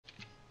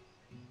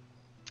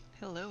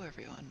Hello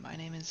everyone, my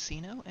name is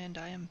Zeno, and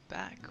I am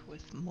back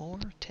with more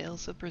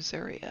Tales of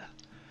Berseria.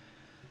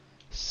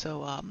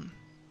 So, I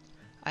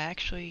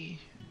actually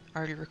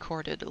already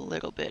recorded a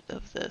little bit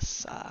of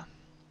this,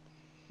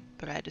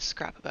 but I had to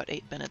scrap about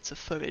 8 minutes of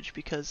footage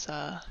because,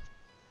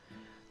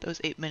 those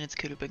 8 minutes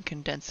could have been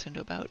condensed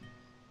into about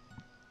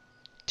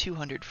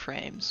 200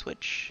 frames,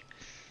 which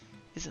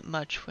isn't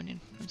much when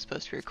I'm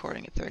supposed to be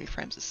recording at 30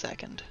 frames a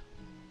second.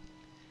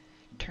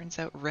 Turns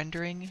out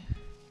rendering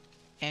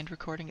and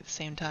recording at the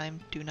same time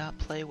do not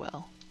play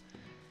well.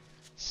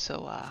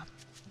 So,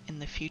 in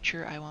the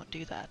future, I won't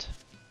do that.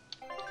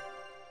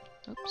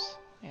 Oops.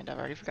 And I've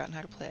already forgotten how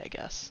to play, I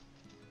guess.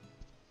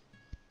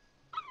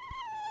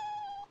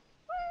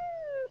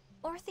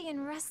 Orthy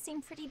and Russ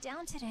seem pretty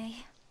down today.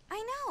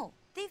 I know!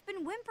 They've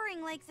been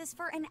whimpering like this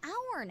for an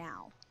hour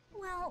now.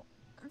 Well,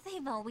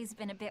 they've always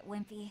been a bit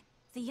wimpy.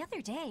 The other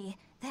day,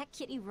 that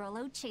kitty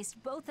Rollo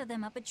chased both of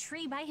them up a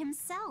tree by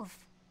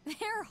himself.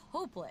 They're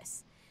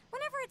hopeless.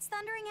 Whenever it's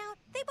thundering out,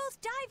 they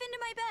both dive into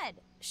my bed,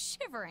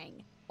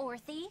 shivering.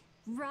 Orthy,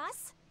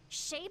 Russ,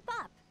 shape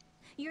up.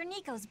 You're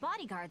Nico's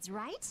bodyguards,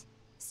 right?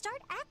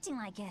 Start acting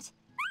like it.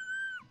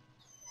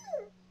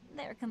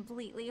 They're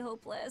completely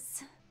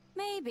hopeless.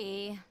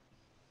 Maybe.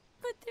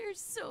 But they're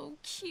so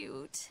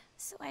cute,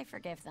 so I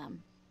forgive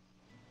them.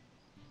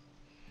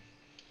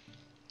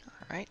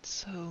 Alright,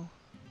 so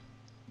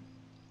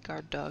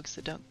guard dogs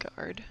that don't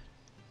guard.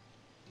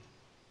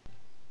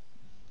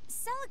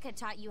 Celica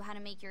taught you how to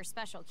make your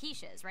special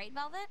quiches, right,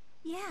 Velvet?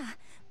 Yeah,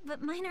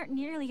 but mine aren't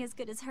nearly as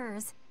good as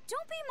hers.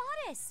 Don't be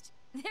modest.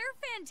 They're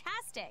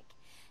fantastic.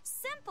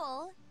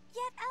 Simple,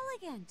 yet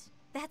elegant.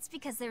 That's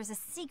because there's a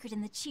secret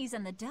in the cheese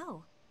and the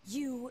dough.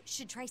 You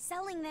should try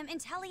selling them in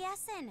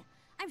Taliesin.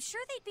 I'm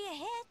sure they'd be a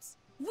hit.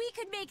 We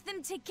could make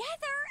them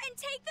together and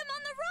take them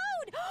on the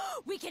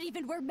road. We could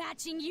even wear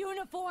matching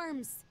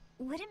uniforms.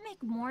 Would it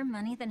make more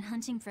money than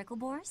hunting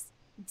fricklebores?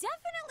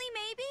 Definitely,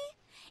 maybe.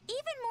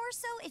 Even more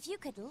so if you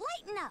could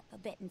lighten up a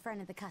bit in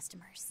front of the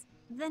customers.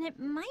 Then it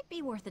might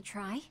be worth a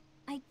try.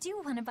 I do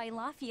want to buy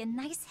Laffy a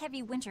nice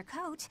heavy winter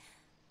coat.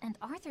 And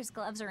Arthur's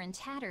gloves are in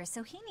tatters,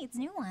 so he needs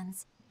new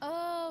ones.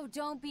 Oh,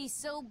 don't be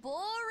so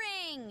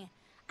boring.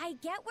 I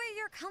get where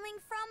you're coming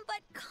from,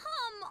 but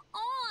come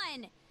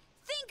on.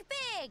 Think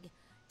big.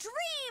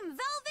 Dream,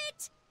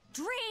 Velvet.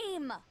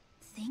 Dream.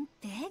 Think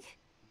big?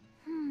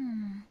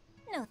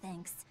 No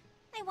thanks.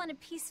 I want a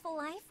peaceful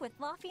life with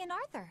Laffy and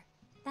Arthur.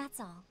 That's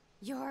all.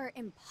 You're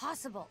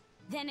impossible.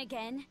 Then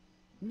again,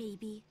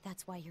 maybe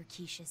that's why your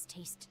quiches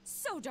taste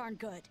so darn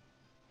good.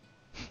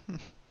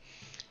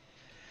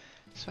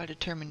 So I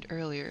determined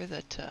earlier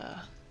that,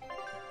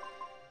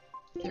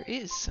 there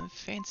is some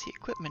fancy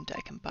equipment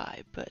I can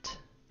buy, but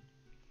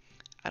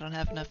I don't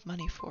have enough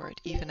money for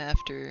it, even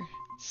after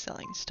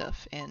selling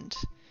stuff, and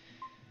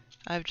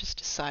I've just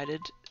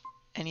decided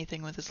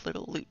anything with this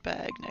little loot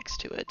bag next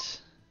to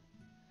it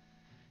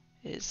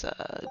is,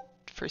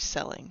 for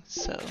selling,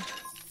 so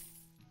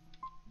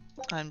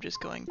I'm just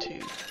going to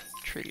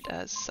treat it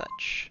as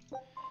such.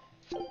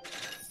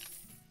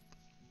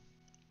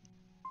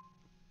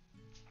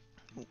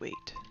 Wait.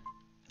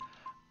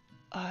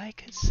 I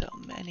could sell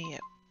many.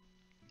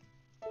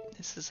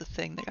 This is a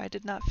thing that I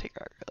did not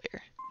figure out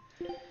earlier.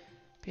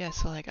 But yeah,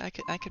 so like I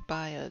could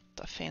buy a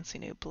fancy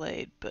new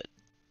blade, but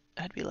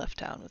I'd be left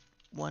down with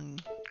one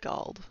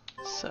gold.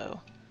 So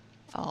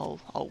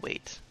I'll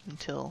wait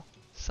until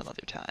some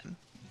other time.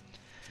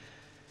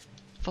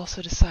 I've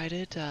also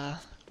decided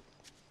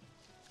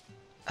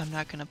I'm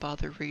not gonna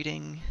bother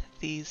reading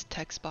these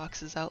text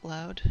boxes out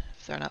loud.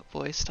 If they're not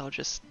voiced, I'll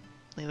just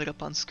leave it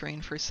up on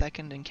screen for a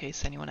second in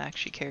case anyone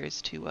actually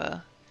cares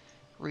to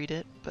read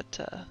it, but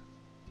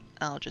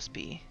I'll just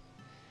be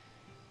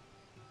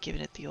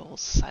giving it the old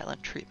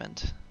silent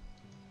treatment.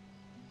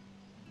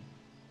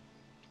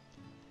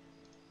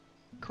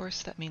 Of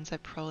course, that means I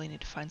probably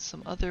need to find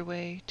some other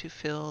way to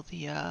fill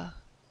the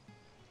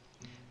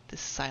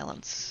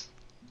silence.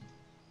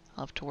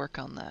 I'll have to work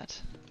on that.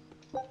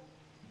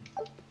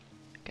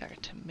 Got a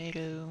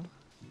tomato.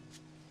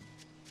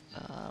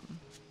 I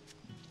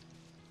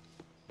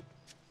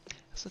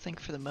also think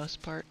for the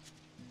most part,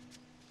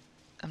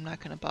 I'm not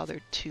going to bother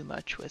too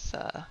much with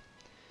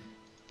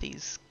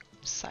these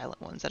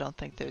silent ones. I don't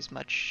think there's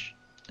much.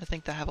 I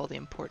think they have all the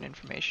important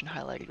information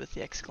highlighted with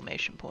the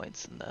exclamation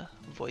points and the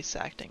voice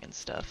acting and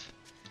stuff.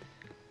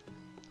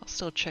 I'll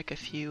still check a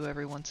few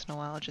every once in a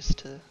while just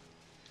to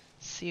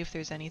see if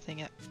there's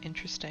anything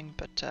interesting,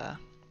 but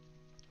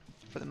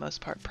for the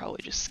most part,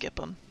 probably just skip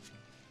them.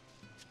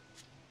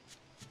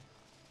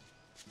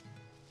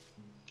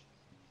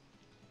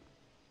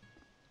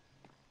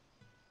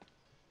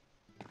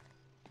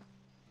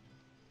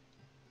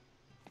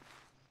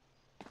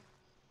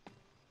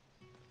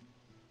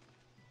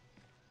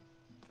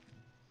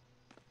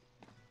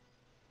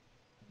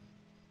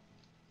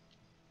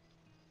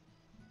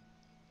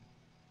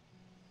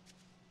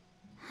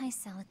 Hi,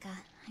 Celica.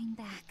 I'm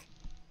back.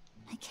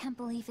 I can't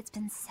believe it's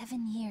been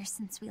 7 years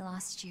since we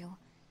lost you.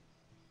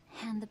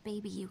 And the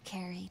baby you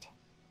carried.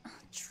 Oh,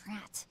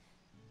 drat.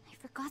 I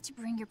forgot to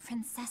bring your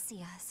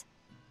princessias.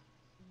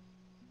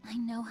 I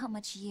know how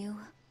much you,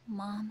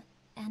 Mom,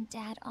 and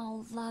Dad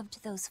all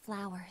loved those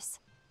flowers.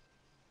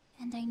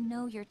 And I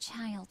know your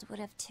child would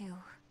have too.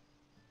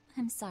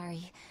 I'm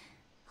sorry.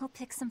 I'll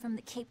pick some from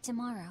the Cape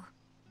tomorrow.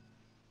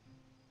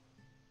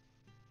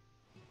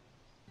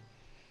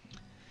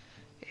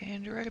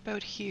 And right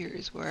about here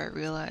is where I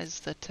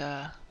realized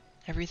that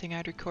everything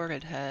I'd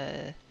recorded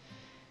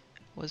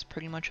was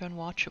pretty much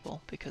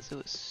unwatchable because it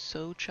was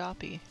so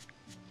choppy.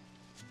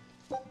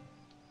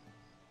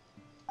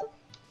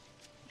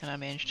 And I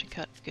managed to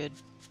cut a good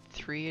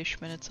 3-ish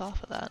minutes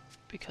off of that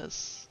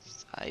because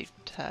I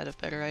had a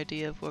better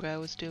idea of what I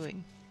was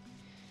doing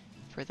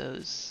for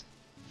those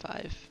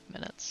 5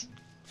 minutes.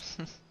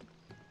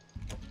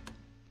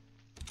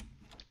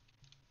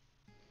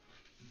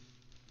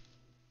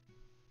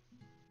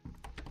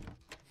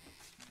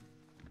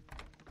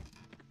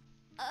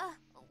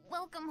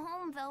 Welcome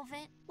home,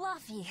 Velvet.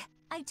 Luffy,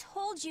 I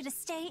told you to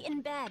stay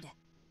in bed.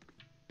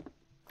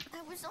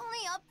 I was only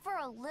up for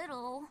a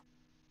little.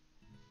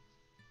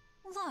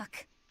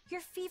 Look,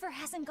 your fever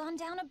hasn't gone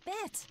down a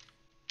bit.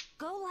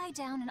 Go lie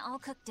down and I'll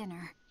cook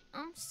dinner.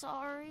 I'm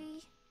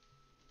sorry.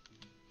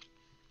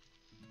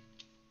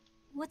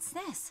 What's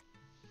this?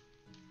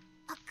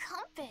 A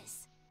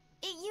compass.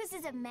 It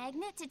uses a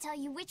magnet to tell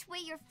you which way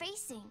you're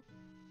facing.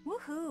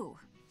 Woohoo!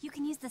 You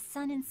can use the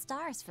sun and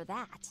stars for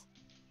that.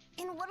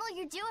 And what'll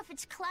you do if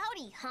it's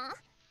cloudy, huh?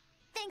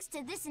 Thanks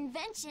to this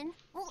invention,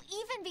 we'll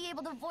even be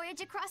able to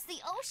voyage across the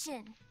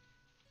ocean.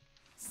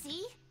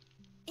 See?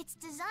 It's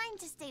designed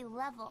to stay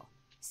level,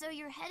 so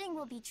your heading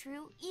will be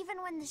true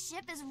even when the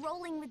ship is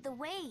rolling with the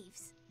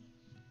waves.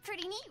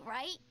 Pretty neat,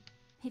 right?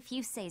 If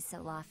you say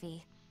so,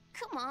 Luffy.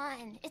 Come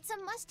on, it's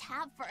a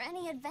must-have for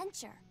any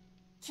adventure.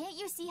 Can't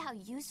you see how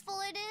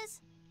useful it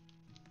is?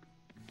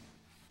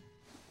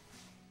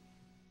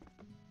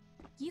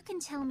 You can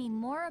tell me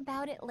more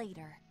about it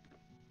later.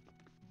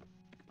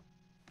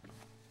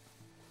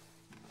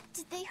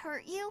 Did they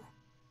hurt you?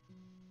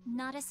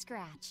 Not a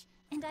scratch,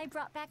 and I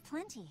brought back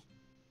plenty.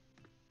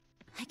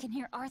 I can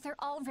hear Arthur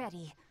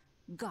already.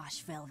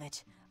 Gosh,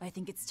 Velvet, I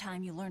think it's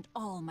time you learned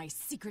all my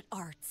secret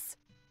arts.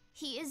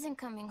 He isn't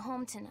coming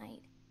home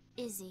tonight,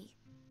 is he?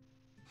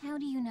 How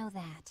do you know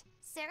that?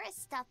 Sarah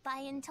stopped by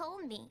and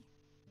told me.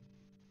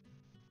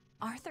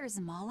 Arthur's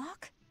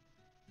Moloch?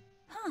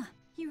 Huh,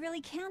 you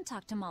really can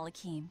talk to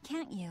Malakim,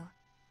 can't you?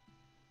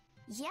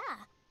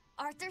 Yeah,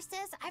 Arthur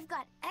says I've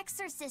got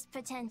exorcist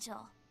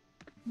potential.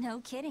 No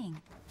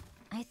kidding.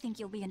 I think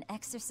you'll be an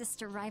exorcist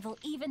to rival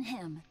even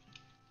him.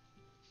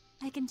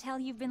 I can tell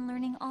you've been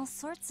learning all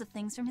sorts of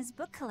things from his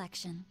book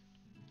collection.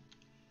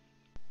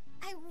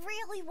 I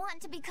really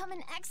want to become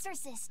an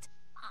exorcist.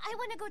 I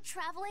want to go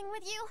traveling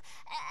with you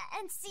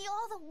and see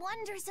all the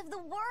wonders of the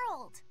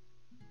world.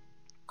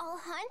 I'll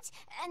hunt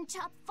and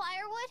chop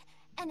firewood,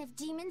 and if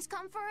demons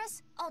come for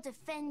us, I'll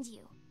defend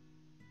you.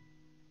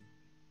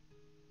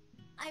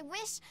 I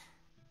wish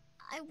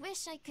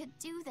I could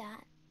do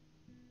that.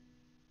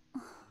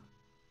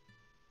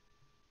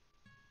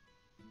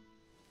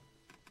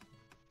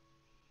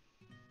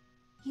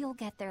 You'll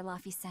get there,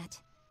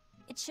 Laphicet.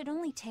 It should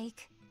only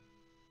take...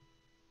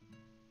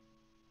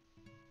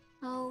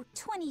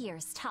 20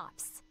 years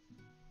tops.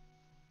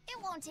 It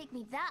won't take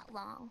me that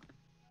long.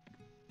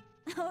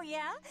 Oh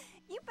yeah?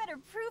 You better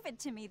prove it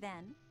to me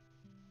then.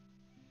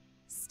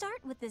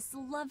 Start with this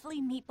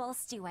lovely meatball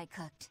stew I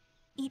cooked.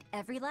 Eat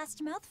every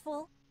last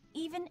mouthful,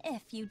 even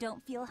if you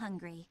don't feel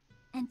hungry.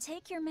 And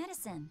take your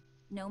medicine,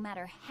 no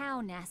matter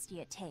how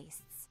nasty it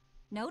tastes.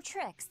 No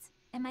tricks.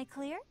 Am I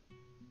clear?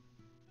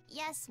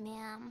 Yes,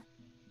 ma'am.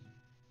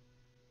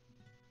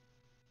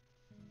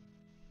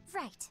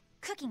 Right,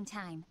 cooking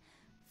time.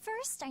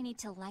 First, I need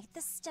to light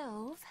the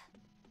stove.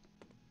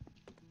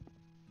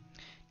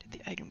 Did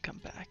the item come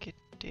back? It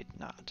did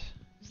not.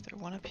 Is there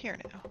one up here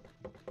now?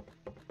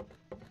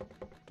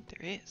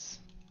 There is.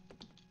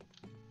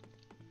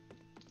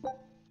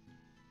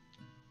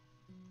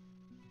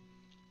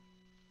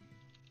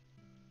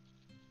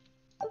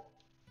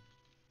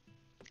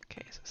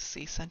 Okay, so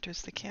C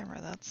centers the camera.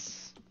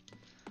 That's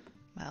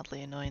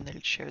mildly annoying that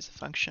it shares a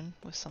function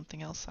with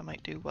something else I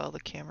might do while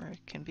the camera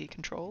can be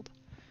controlled.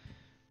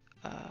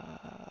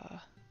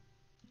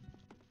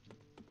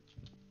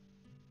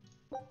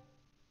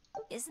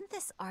 Isn't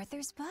this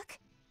Arthur's book?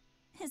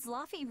 Is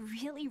Luffy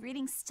really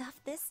reading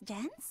stuff this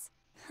dense?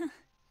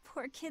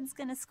 Poor kid's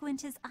gonna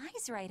squint his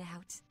eyes right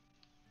out.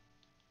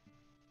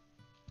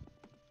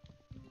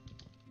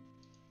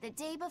 The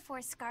day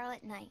before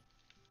Scarlet Night,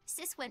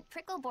 Sis went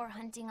prickle-boar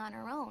hunting on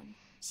her own.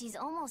 She's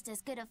almost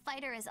as good a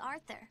fighter as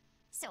Arthur,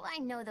 so I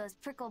know those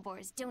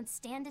prickle-boars don't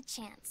stand a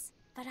chance.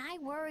 But I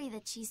worry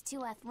that she's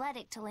too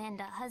athletic to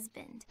land a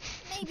husband.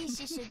 Maybe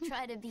she should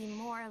try to be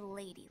more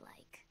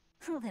ladylike.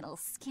 Little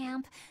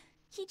scamp.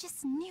 He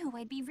just knew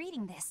I'd be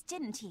reading this,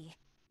 didn't he?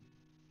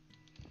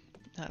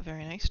 Not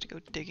very nice to go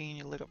digging in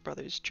your little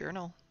brother's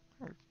journal,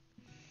 or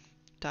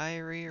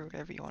diary, or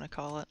whatever you want to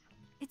call it.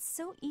 It's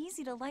so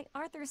easy to light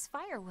Arthur's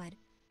firewood.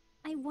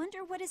 I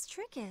wonder what his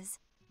trick is.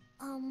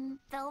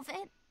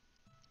 Velvet?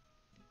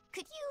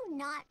 Could you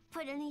not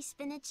put any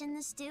spinach in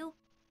the stew?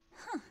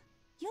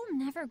 You'll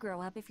never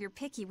grow up if you're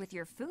picky with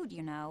your food,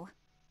 you know.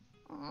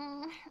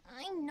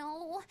 I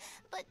know,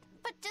 but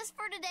just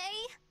for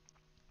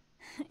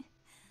today?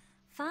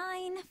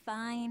 Fine,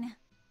 fine.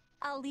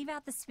 I'll leave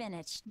out the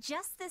spinach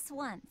just this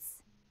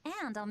once.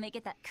 And I'll make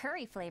it that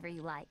curry flavor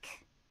you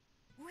like.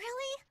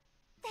 Really?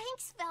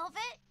 Thanks,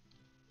 Velvet.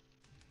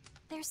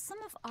 There's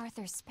some of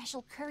Arthur's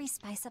special curry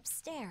spice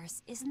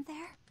upstairs, isn't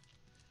there?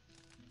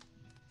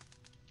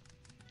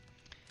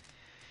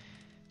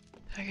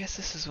 I guess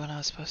this is when I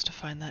was supposed to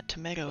find that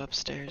tomato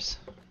upstairs.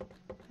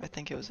 I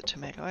think it was a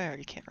tomato. I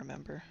already can't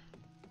remember.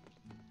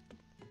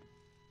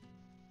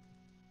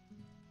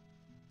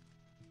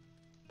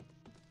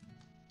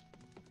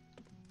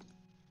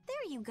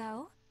 There you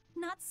go.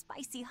 Not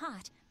spicy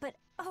hot, but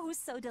oh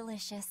so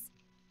delicious.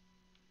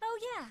 Oh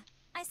yeah,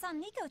 I saw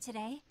Nico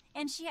today,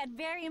 and she had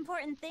very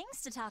important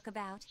things to talk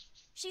about.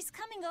 She's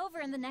coming over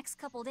in the next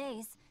couple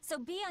days, so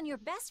be on your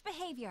best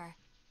behavior.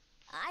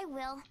 I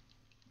will.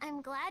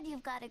 I'm glad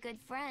you've got a good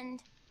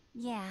friend.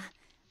 Yeah,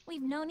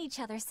 we've known each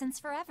other since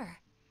forever.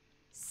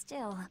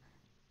 Still,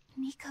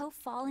 Nico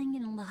falling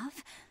in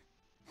love?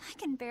 I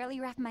can barely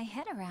wrap my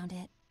head around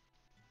it.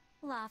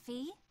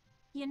 Laffy,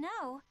 you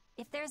know,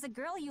 if there's a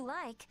girl you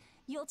like,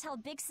 you'll tell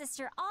Big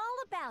Sister all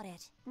about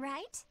it,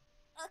 right?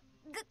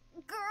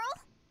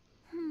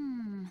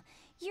 Girl?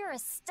 You're a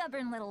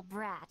stubborn little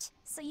brat,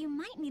 so you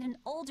might need an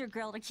older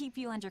girl to keep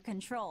you under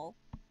control.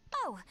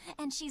 Oh,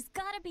 and she's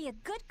gotta be a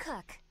good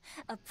cook.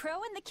 A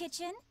pro in the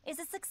kitchen is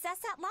a success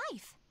at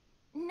life.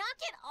 Knock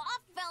it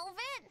off,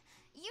 Velvet!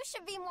 You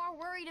should be more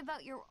worried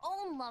about your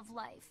own love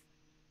life.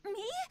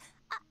 Me?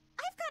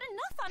 I've got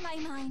enough on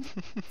my mind.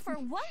 For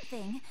one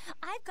thing,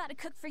 I've got to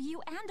cook for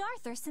you and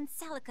Arthur since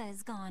Celica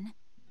is gone.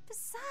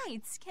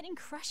 Besides, getting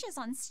crushes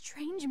on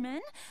strange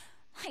men,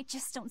 I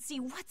just don't see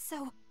what's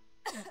so...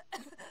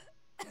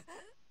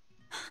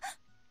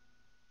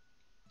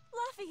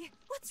 Luffy,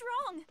 what's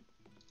wrong?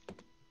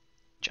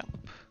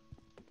 Jump.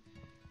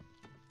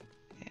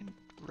 And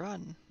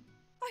run.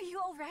 Are you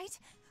all right?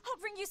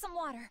 I'll bring you some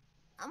water.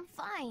 I'm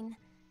fine.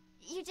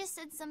 You just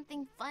said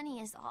something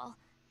funny is all,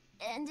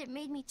 and it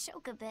made me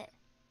choke a bit.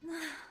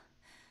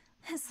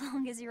 As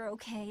long as you're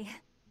okay.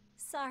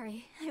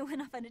 Sorry, I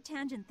went off on a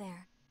tangent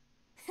there.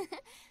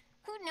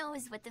 Who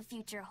knows what the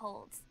future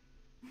holds?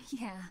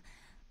 Yeah,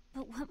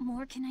 but what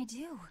more can I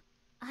do?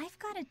 I've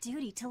got a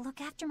duty to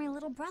look after my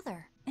little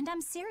brother, and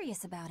I'm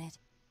serious about it.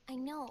 I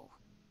know,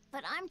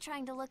 but I'm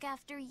trying to look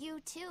after you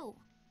too.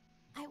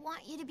 I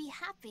want you to be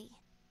happy.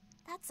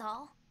 That's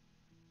all.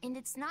 And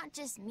it's not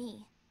just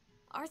me.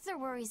 Arthur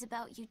worries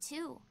about you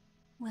too.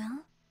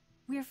 Well,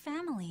 we're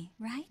family,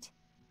 right?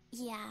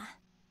 Yeah,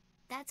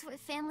 that's what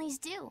families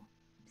do.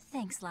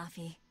 Thanks,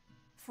 Laffy.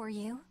 For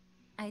you,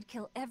 I'd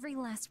kill every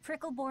last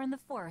prickle boar in the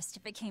forest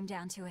if it came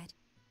down to it.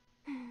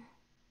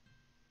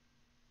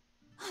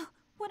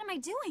 What am I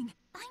doing?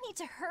 I need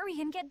to hurry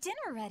and get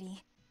dinner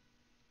ready.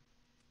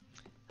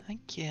 I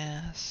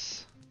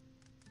guess.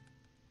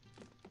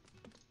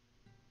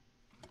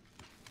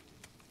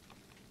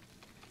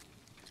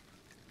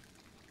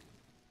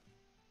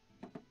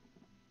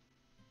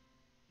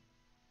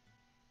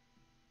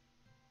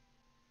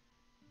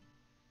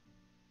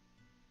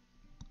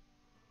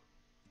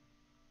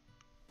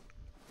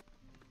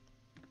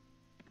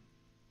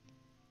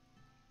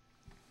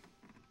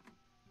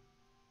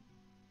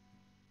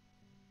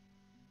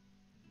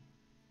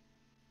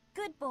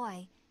 Good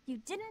boy. You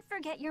didn't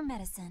forget your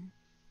medicine.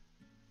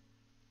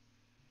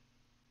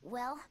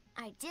 Well,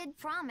 I did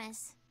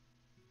promise.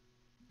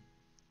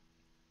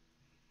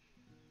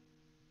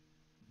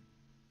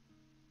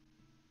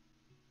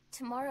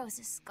 Tomorrow's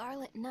a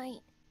scarlet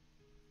night.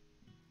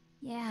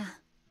 Yeah,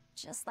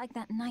 just like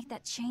that night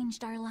that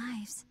changed our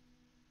lives.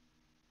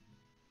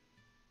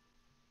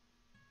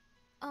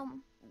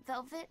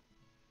 Velvet?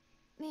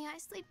 May I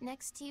sleep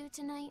next to you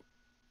tonight?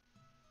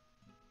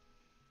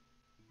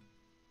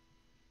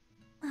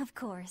 Of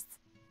course.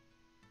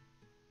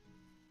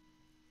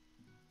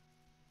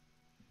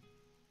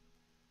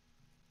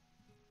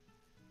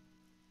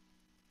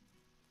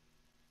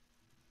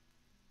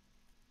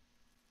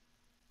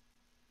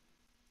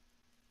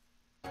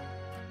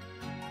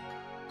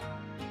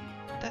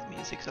 That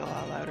music's a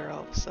lot louder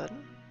all of a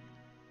sudden.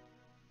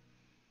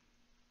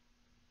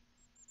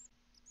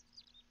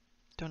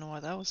 Don't know why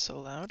that was so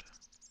loud.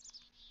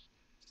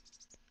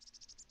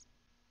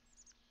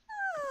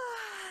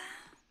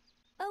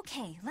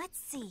 Okay, let's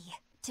see.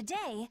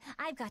 Today,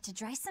 I've got to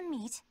dry some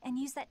meat and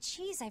use that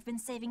cheese I've been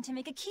saving to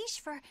make a quiche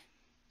for...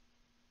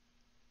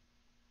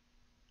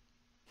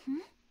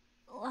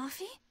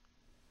 Laffy?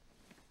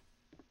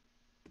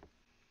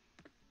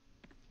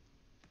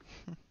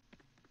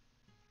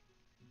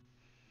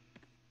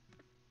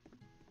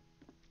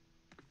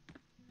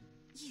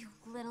 You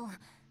little...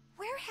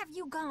 Where have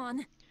you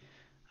gone?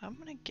 I'm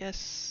gonna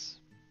guess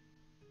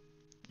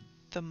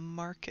the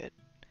market.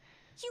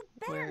 You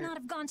better Where not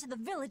have gone to the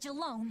village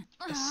alone.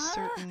 a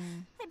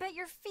certain I bet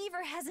your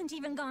fever hasn't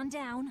even gone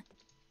down.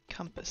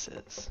 compass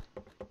is.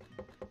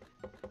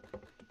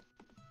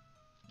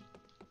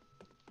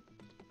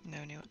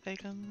 No new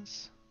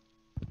items.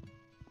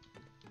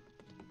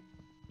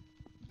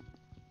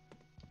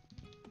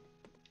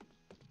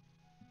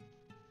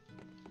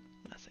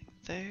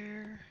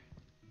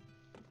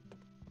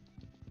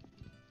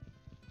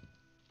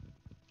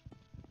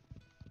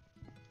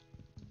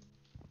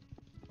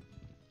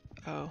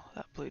 Oh,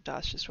 that blue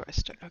dot's just where I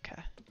stood. Okay.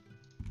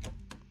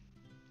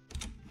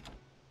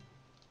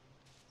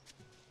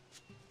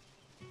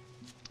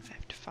 I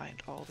have to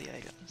find all the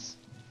items.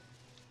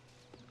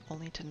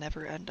 Only to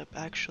never end up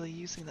actually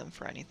using them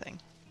for anything.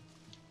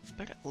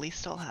 But at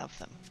least I'll have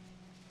them.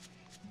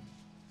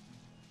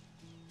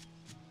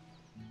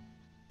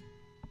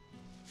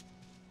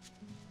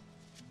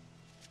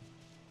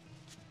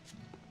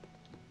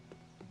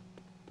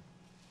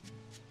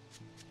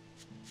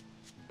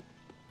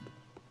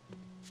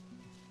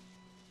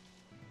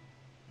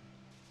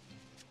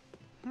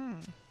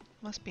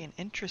 Must be an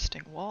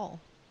interesting wall.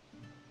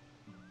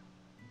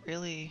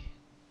 Really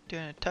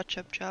doing a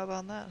touch-up job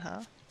on that,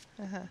 huh?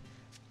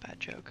 Bad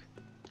joke.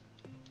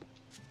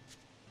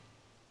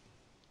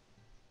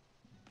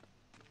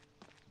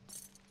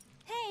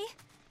 Hey,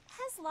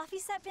 has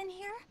Laphicet been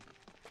here?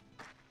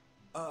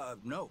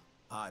 No.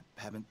 I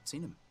haven't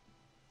seen him.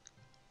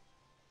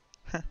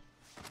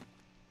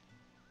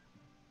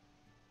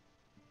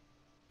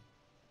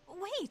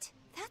 Wait,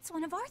 that's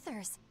one of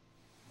Arthur's.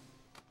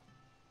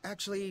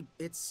 Actually,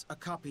 it's a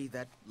copy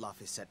that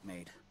Laphicet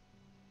made.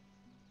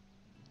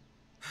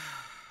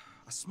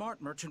 A smart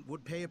merchant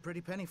would pay a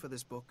pretty penny for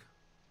this book.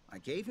 I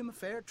gave him a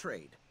fair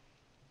trade.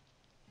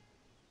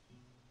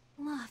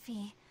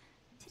 Laphi,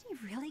 did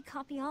he really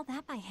copy all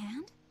that by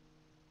hand?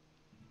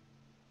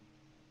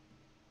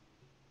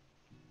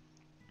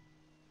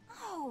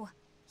 Oh,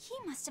 he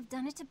must have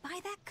done it to buy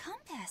that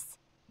compass.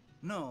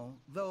 No,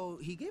 though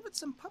he gave it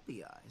some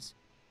puppy eyes.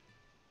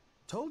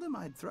 Told him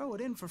I'd throw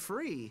it in for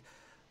free,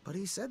 but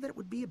he said that it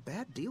would be a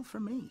bad deal for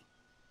me.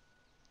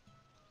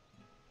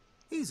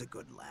 He's a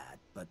good lad,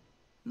 but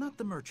not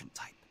the merchant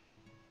type.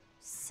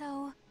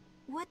 So,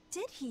 what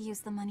did he use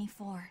the money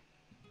for?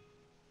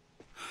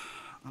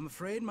 I'm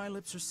afraid my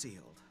lips are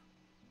sealed.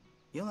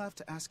 You'll have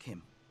to ask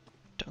him.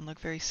 Don't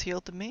look very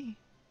sealed to me.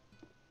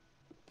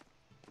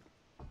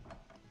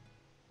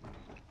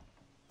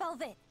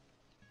 Velvet,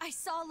 I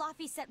saw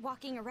Laphicet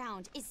walking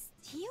around. Is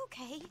he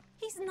okay?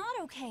 He's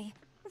not okay.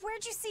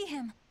 Where'd you see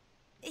him?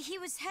 He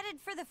was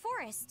headed for the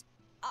forest.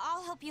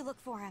 I'll help you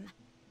look for him.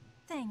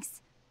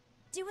 Thanks.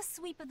 Do a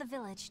sweep of the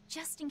village,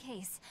 just in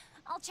case.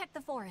 I'll check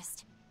the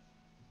forest.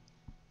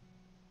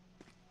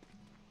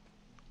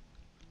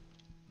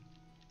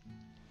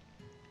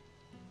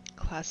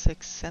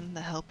 Classic, send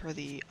the helper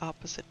the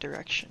opposite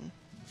direction.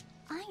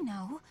 I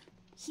know.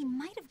 He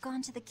might have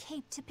gone to the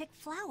cape to pick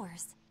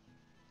flowers.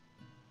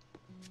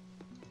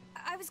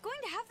 I was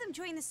going to have them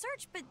join the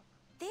search, but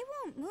they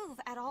won't move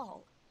at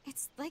all.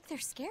 It's like they're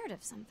scared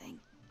of something.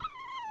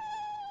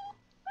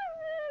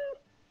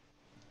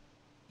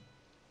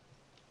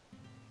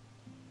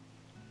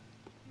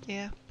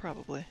 Yeah,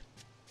 probably.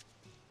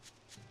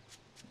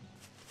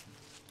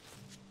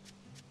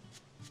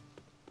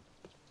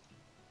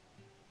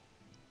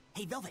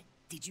 Hey, Velvet,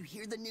 did you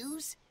hear the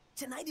news?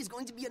 Tonight is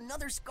going to be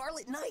another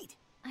Scarlet Night.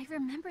 I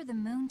remember the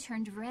moon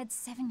turned red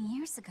 7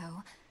 years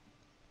ago.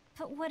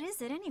 But what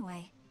is it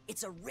anyway?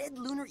 It's a red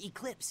lunar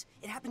eclipse.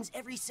 It happens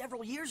every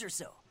several years or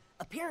so.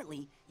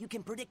 Apparently, you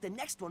can predict the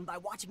next one by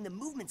watching the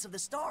movements of the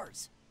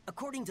stars.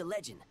 According to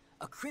legend,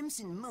 a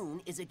crimson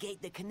moon is a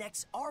gate that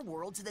connects our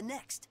world to the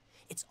next.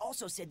 It's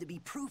also said to be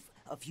proof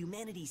of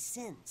humanity's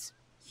sins.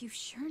 You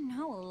sure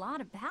know a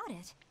lot about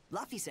it.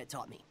 Laphicet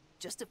taught me,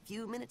 just a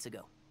few minutes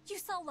ago. You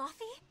saw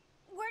Laphi?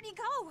 Where'd he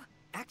go?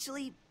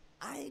 Actually,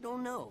 I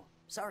don't know.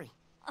 Sorry.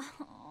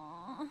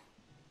 Aww.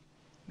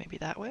 Maybe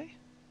that way?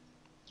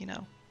 You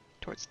know,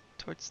 towards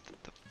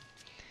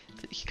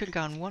he could have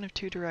gone one of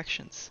two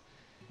directions.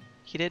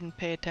 He didn't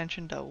pay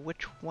attention to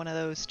which one of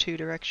those two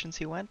directions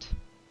he went.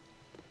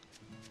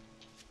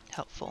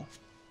 Helpful.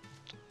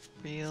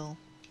 Real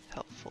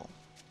helpful.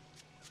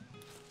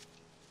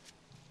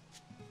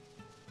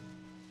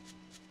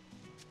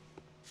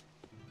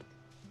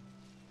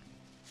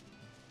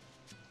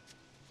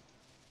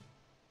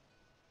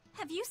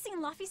 Have you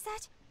seen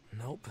Laphicet?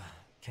 Nope.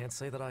 Can't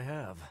say that I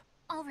have.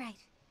 All right.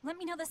 Let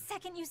me know the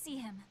second you see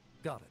him.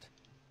 Got it.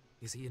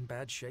 Is he in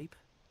bad shape?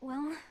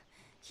 Well,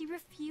 he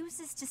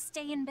refuses to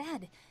stay in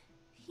bed.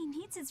 He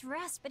needs his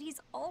rest, but he's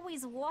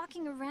always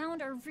walking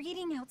around or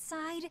reading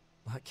outside.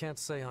 I can't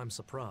say I'm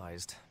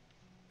surprised.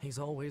 He's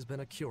always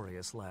been a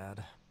curious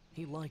lad.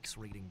 He likes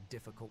reading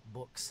difficult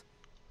books.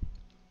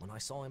 When I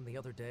saw him the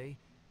other day,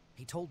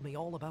 he told me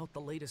all about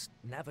the latest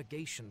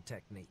navigation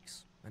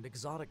techniques and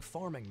exotic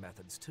farming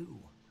methods, too.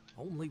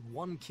 Only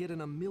one kid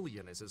in a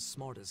million is as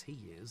smart as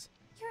he is.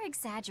 You're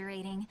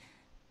exaggerating.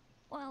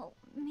 Well,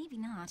 maybe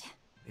not.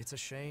 It's a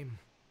shame.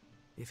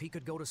 If he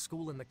could go to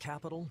school in the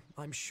capital,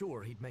 I'm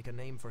sure he'd make a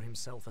name for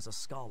himself as a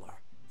scholar.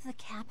 The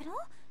capital?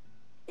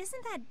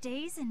 Isn't that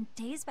days and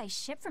days by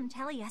ship from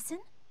Taliesin?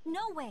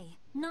 No way.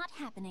 Not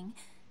happening.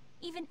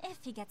 Even if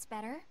he gets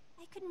better,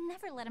 I could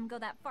never let him go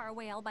that far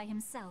away all by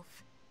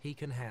himself. He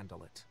can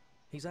handle it.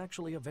 He's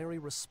actually a very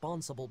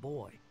responsible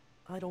boy.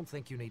 I don't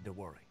think you need to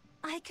worry.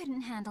 I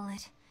couldn't handle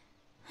it.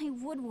 I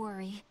would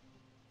worry.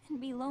 And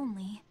be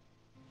lonely.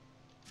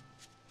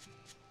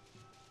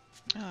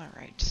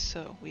 Alright,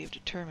 so we have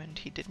determined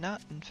he did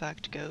not, in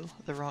fact, go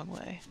the wrong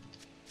way.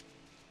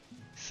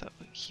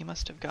 he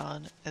must have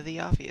gone the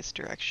obvious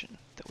direction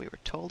that we were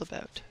told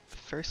about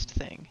first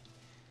thing.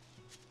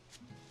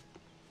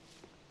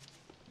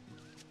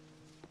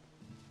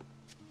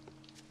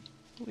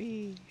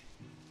 Whee!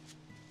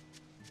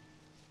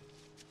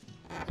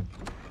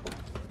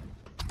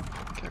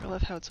 Gotta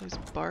love how it's always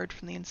barred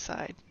from the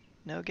inside.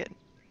 No gate.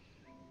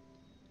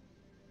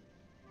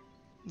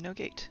 No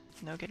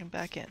getting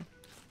back in.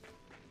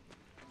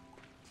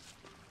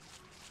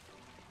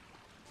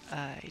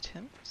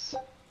 Items.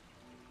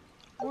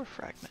 Or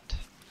fragment.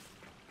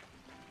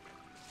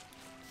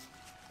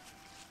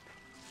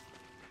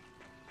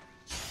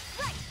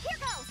 Right, here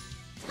goes!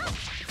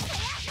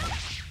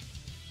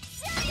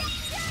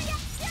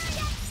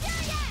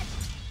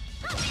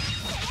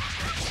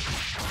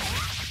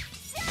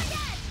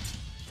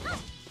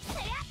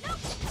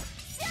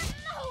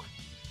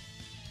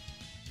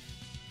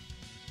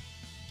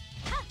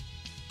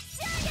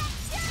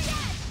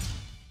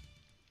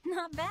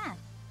 Not bad.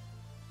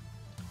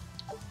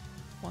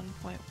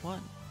 1.1.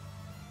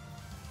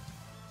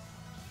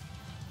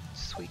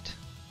 Sweet.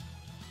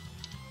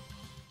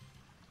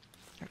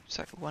 Or,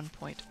 sorry,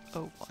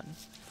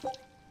 1.01.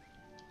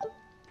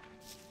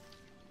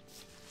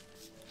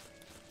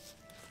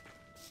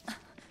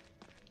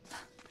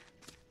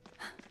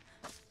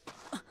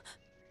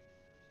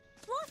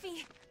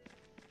 Fluffy!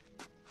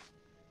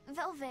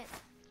 Velvet,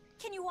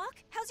 Can you walk?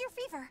 How's your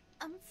fever?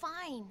 I'm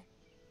fine.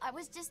 I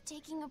was just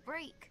taking a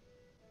break.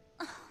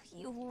 Oh,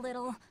 you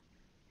little...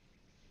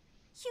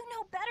 You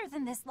know better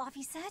than this,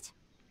 Laphicet.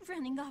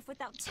 Running off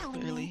without telling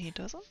Clearly me. he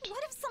doesn't.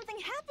 What if something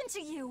happened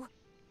to you?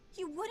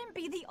 You wouldn't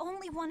be the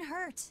only one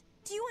hurt.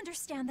 Do you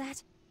understand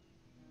that?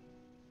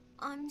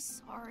 I'm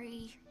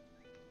sorry.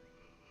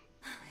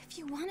 If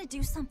you want to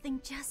do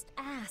something, just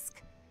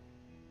ask.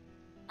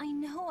 I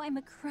know I'm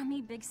a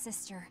crummy big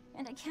sister,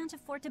 and I can't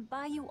afford to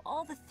buy you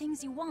all the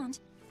things you want.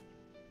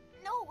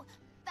 No,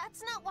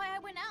 that's not why I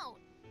went out.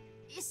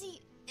 You see,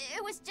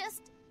 it was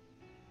just...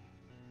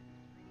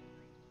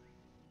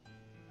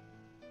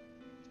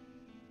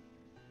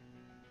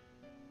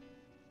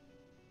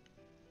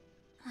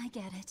 I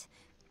get it.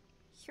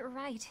 You're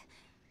right.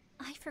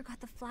 I forgot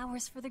the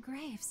flowers for the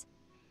graves.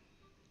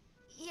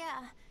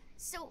 Yeah,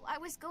 so I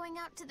was going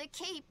out to the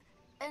Cape,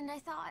 and I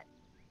thought,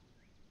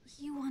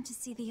 You want to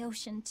see the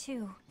ocean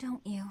too,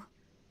 don't you?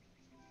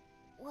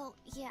 well,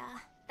 yeah,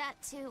 that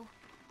too.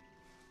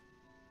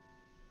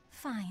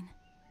 Fine.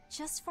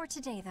 Just for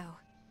today, though.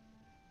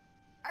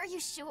 Are you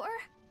sure?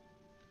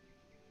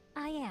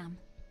 I am.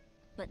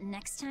 But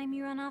next time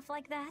you run off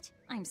like that,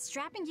 I'm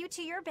strapping you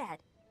to your bed.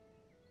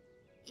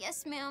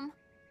 Yes, ma'am.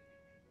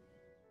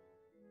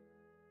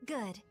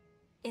 Good.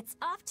 It's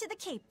off to the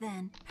Cape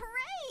then.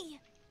 Hooray!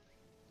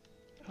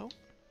 Oh,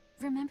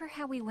 Remember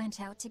how we went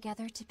out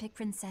together to pick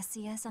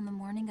princessias on the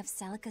morning of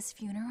Celica's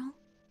funeral?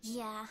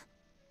 Yeah,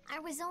 I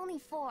was only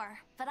 4,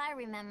 but I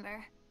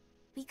remember.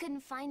 We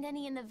couldn't find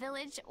any in the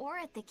village or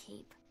at the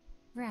Cape.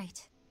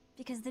 Right.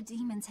 Because the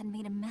demons had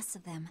made a mess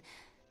of them.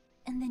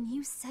 And then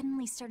you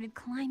suddenly started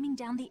climbing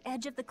down the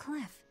edge of the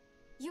cliff.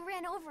 You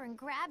ran over and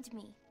grabbed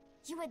me.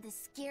 You had the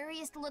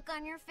scariest look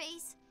on your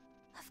face.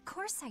 Of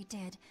course I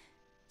did.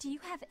 Do you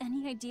have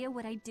any idea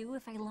what I'd do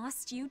if I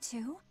lost you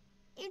too?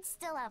 You'd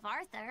still have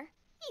Arthur.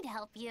 He'd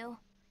help you.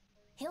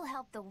 He'll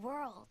help the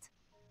world.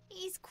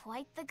 He's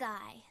quite the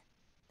guy.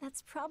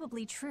 That's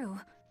probably true.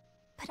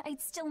 But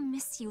I'd still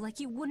miss you like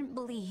you wouldn't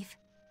believe.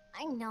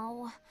 I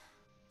know.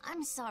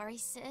 I'm sorry,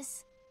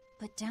 sis.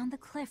 But down the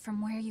cliff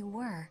from where you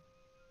were,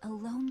 a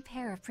lone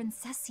pair of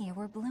princessia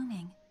were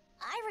blooming.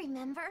 I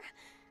remember.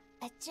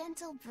 A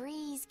gentle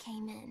breeze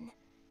came in,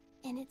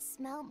 and it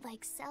smelled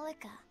like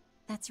Celica.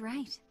 That's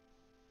right.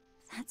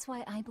 That's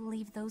why I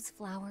believe those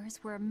flowers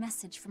were a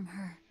message from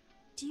her.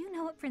 Do you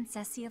know what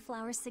princessia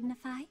flowers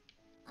signify?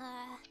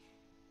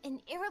 An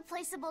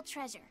irreplaceable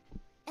treasure,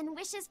 and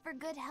wishes for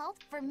good health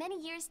for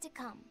many years to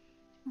come.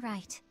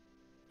 Right.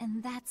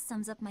 And that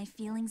sums up my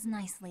feelings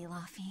nicely,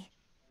 Laffy.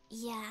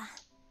 Yeah.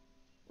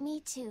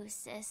 Me too,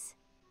 sis.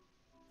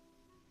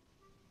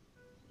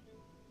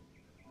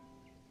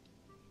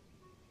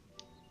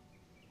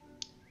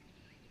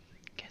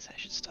 guess I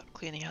should stop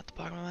cleaning out the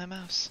bottom of my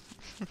mouse.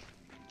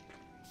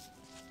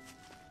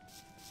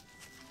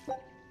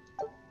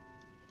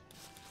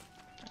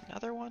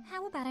 Another one?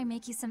 How about I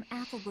make you some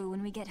apple boo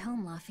when we get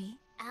home, Laffy?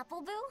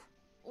 Apple Boo?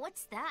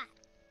 What's that?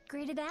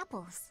 Grated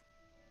apples.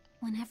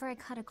 Whenever I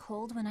caught a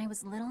cold when I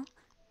was little,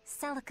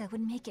 Celica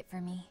would make it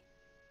for me.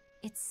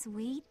 It's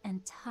sweet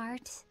and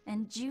tart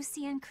and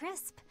juicy and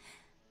crisp.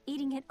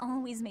 Eating it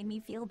always made me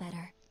feel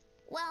better.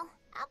 Well,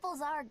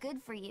 apples are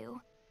good for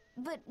you.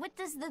 But what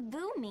does the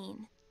boo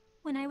mean?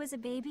 When I was a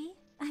baby,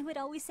 I would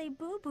always say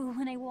boo-boo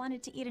when I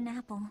wanted to eat an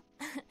apple.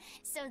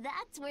 So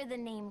that's where the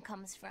name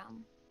comes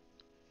from.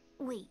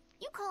 Wait,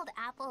 you called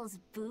apples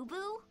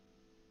boo-boo?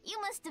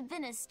 You must have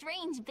been a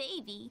strange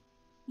baby.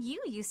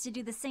 You used to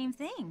do the same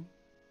thing.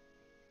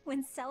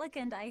 When Celica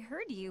and I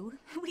heard you,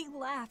 we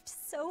laughed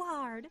so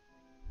hard.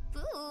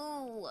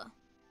 Boo!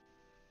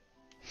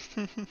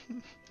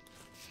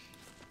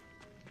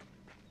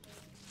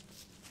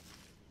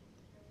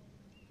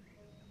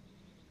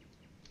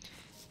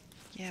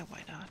 Yeah, why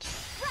not?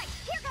 Right,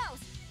 here goes!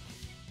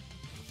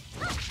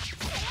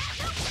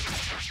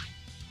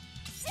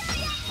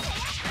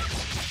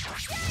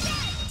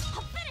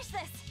 I'll finish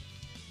this!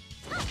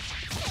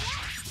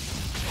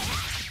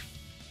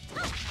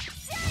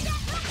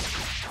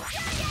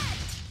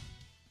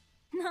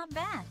 Not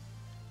bad.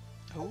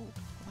 Oh,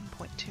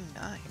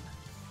 1.29.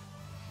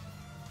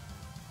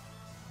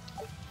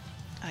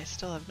 I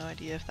still have no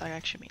idea if that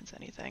actually means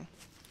anything.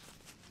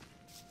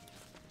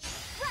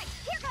 Right,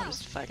 here I'll goes!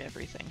 just fight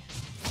everything.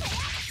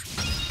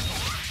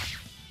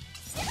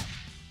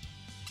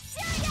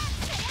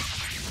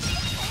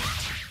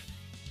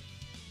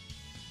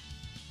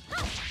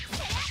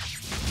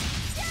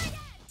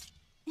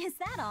 Is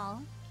that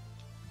all?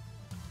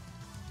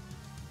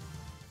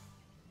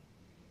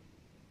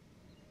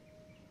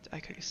 I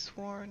could have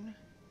sworn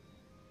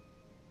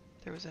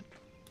there was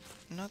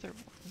another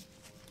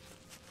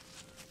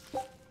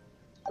one.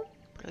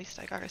 But at least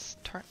I got a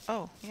turn.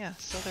 Oh, yeah,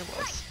 so there Right,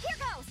 was. here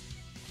goes!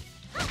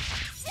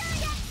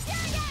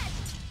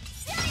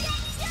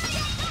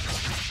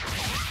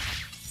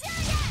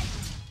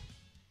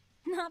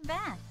 Not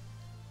bad.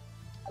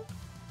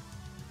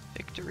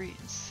 Victory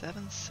in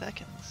 7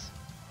 seconds.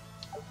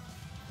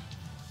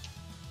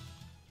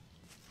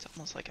 It's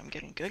almost like I'm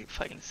getting good at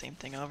fighting the same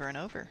thing over and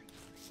over.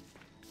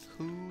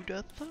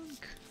 Who'da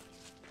thunk?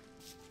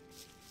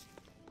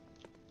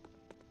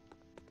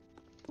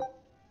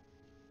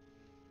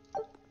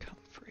 Come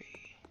free.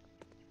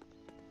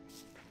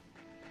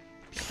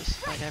 You'll just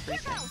fight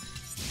everything.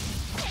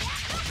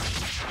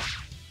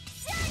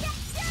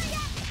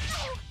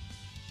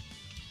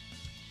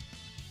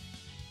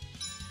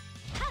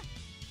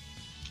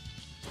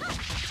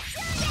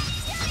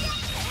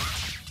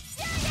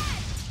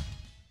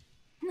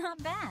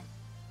 Not bad.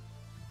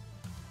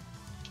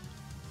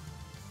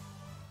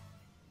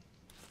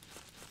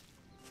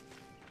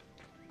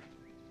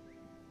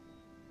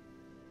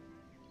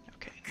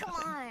 Okay, Come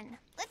nothing. on,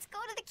 let's go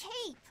to the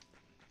cape!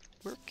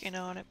 Working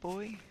on it,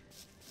 boy.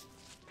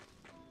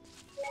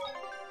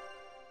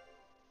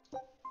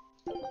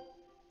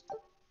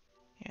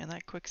 And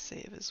that quick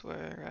save is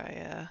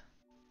where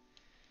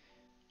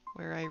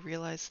I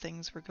realized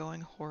things were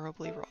going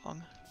horribly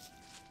wrong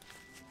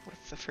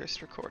with the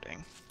first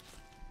recording.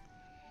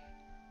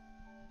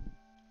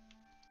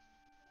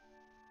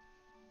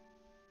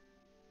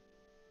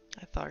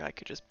 I thought I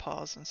could just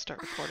pause and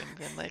start recording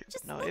again later, but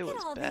Just no, look it at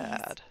was all these.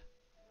 bad.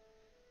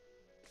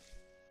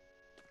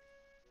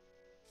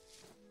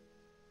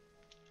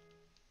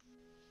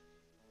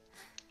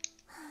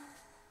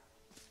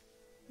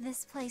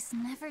 This place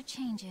never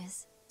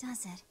changes,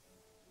 does it?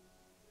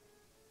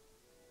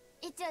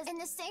 It does,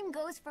 and the same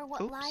goes for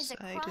what lies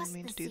Oops, across I didn't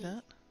mean the to do sea.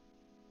 that.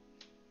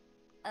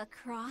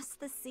 Across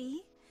the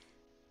sea?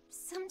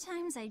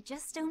 Sometimes I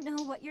just don't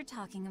know what you're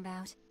talking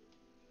about.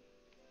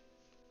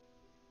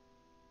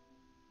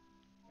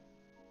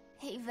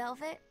 Hey,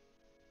 Velvet.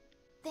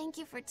 Thank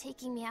you for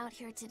taking me out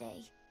here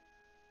today.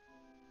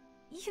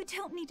 You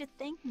don't need to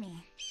thank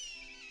me.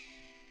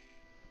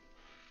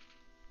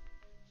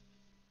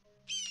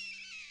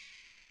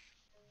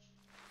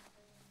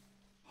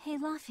 Hey,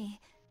 Luffy.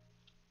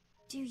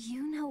 Do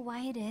you know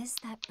why it is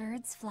that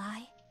birds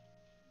fly?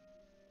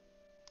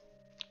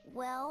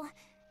 Well,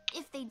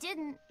 if they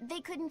didn't, they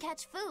couldn't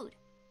catch food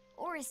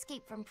or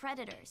escape from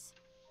predators.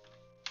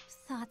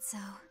 Thought so.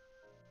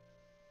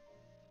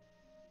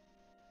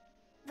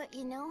 But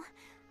you know,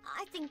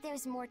 I think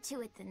there's more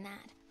to it than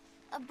that.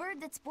 A bird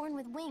that's born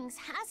with wings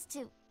has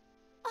to...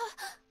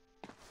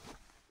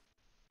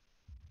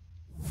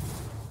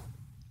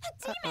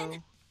 A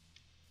demon!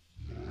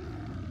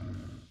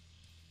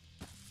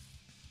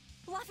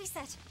 Luffy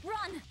said,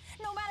 run!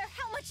 No matter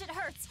how much it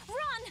hurts,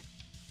 run!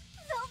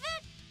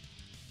 Velvet?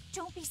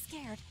 Don't be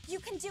scared. You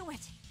can do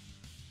it.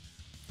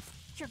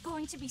 You're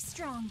going to be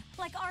strong,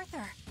 like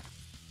Arthur.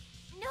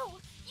 No,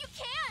 you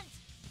can't!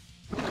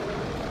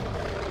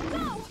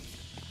 Go!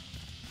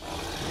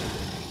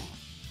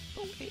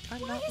 Oh wait,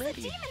 I'm Why not is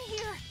ready. a demon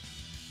here?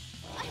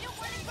 I don't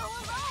want to go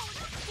alone!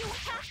 You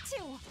have to!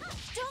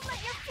 Don't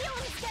let your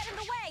feelings get in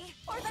the way,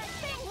 or that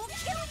thing will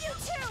kill you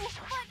too!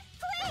 But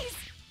please,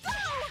 go!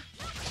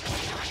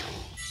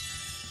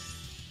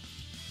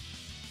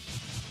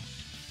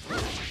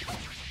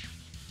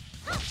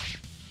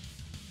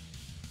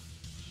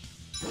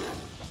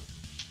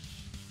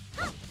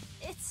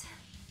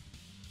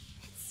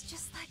 It's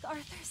just like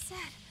Arthur said.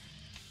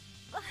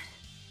 But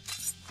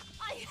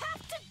I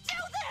have to do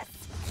this!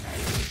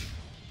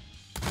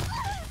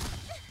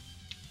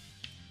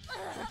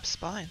 Rip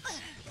spines.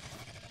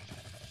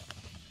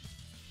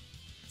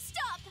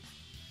 Stop!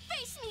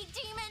 Face me,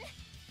 demon!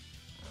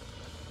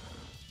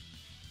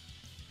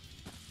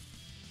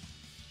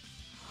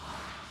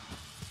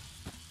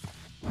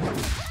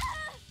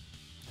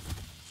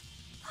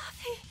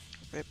 Luffy!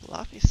 Rip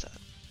Luffy said.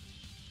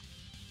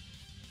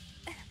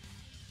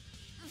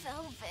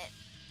 Velvet.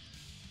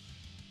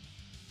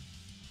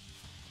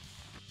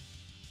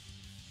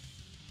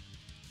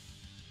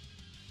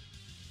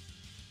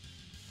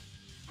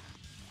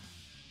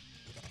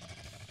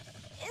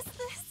 Is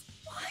this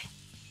why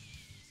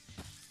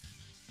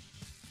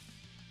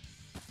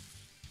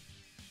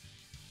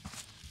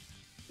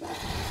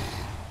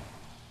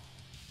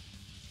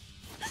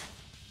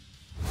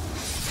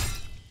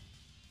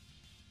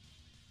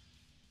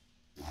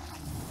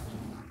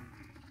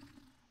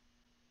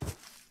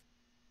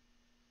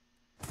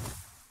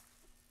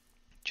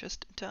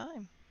Just in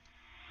time.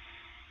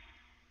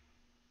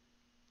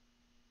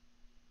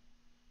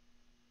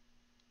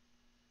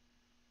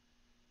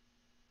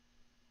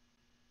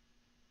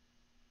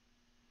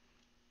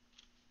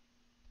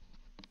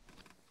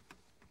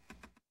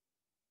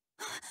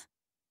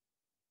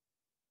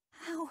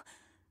 How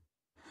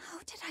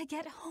did I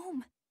get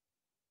home?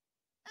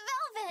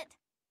 Velvet!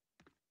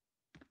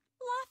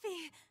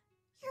 Luffy,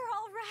 you're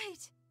all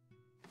right.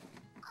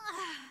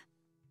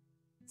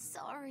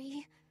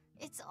 Sorry.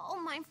 It's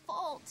all my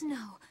fault.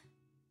 No,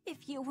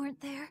 if you weren't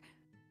there,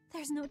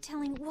 there's no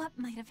telling what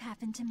might have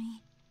happened to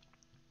me.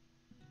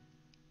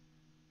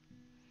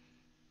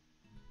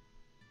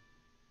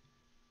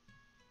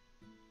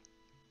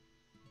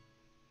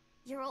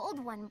 Your old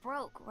one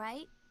broke,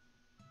 right?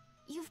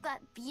 You've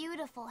got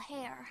beautiful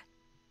hair.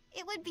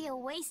 It would be a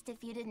waste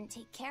if you didn't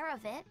take care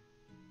of it.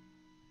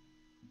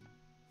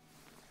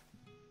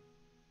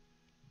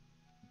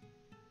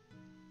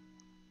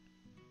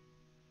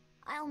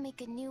 I'll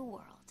make a new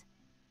world.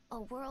 A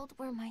world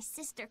where my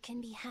sister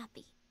can be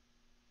happy.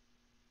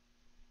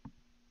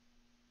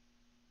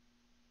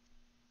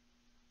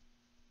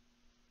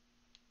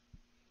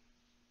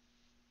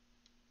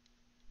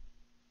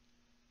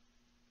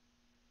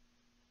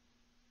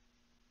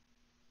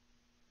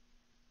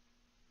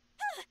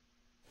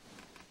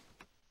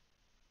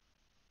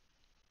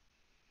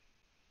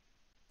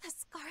 The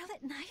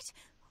Scarlet Knight?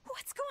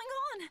 What's going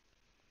on?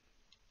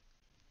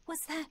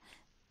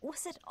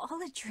 Was it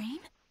all a dream?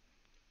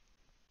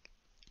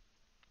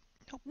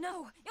 Nope.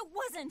 No, it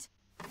wasn't!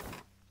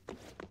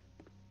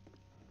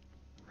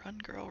 Run,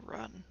 girl,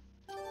 run.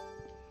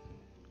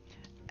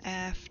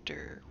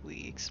 After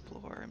we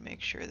explore and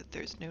make sure that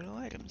there's no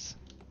items.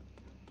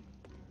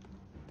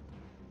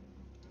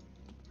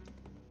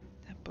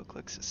 That book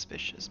looks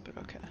suspicious, but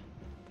okay.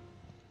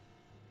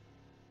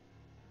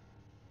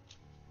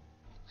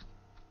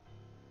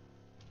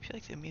 I feel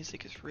like the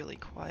music is really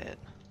quiet.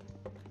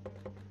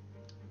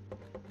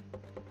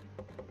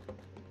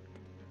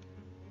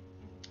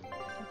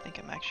 I think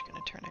I'm actually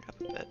going to turn it up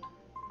a bit.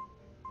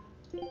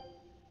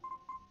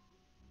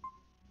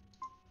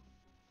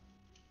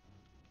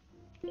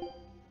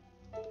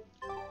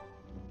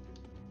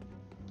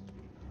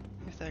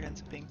 If that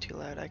ends up being too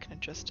loud, I can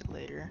adjust it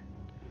later.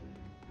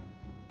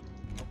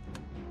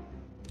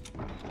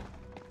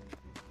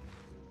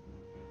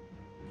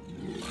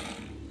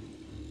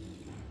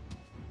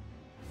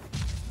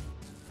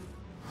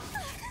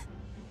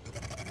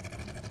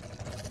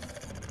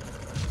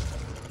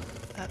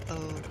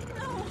 Uh-oh.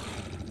 No!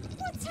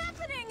 What's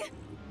happening?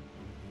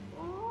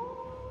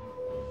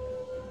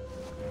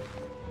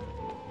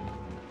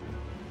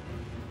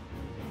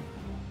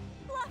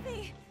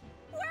 Luffy!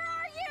 Where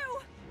are you?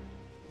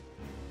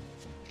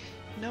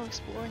 No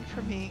exploring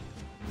for me.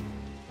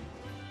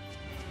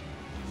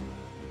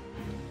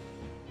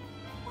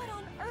 What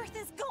on earth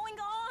is going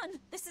on?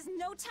 This is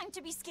no time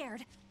to be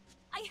scared.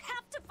 I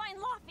have to find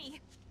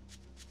Luffy!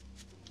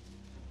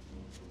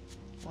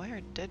 Why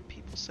are dead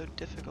people so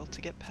difficult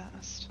to get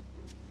past?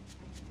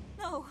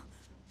 No!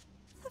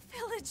 The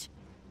village!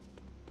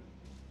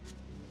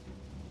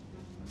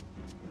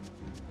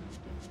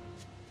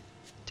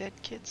 Dead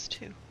kids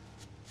too.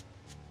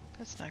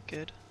 That's not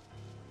good.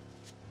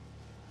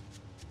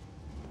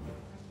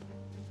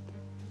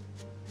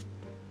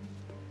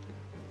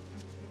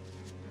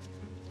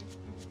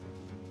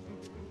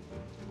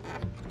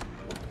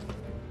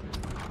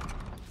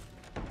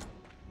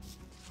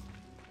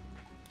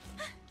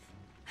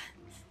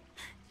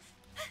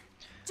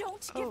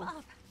 Don't give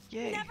up!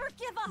 Yay. Never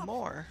give up!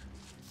 More.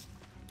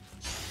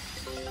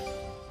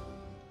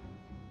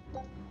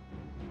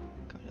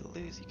 Going to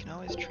lose. You can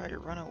always try to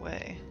run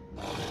away.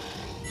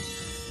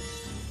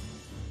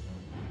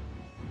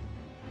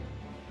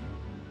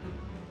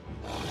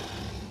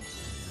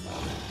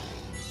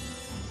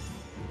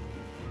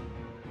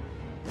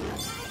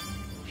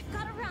 I've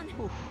gotta run!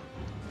 Oof.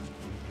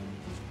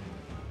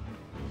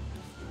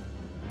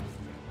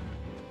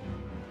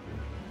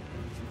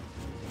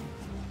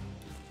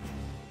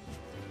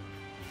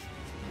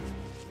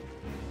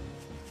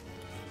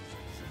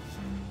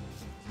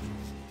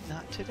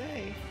 Not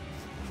today.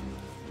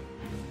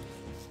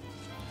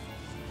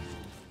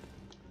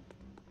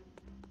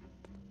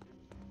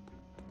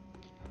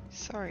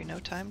 Sorry, no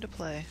time to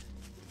play.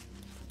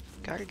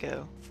 Gotta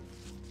go.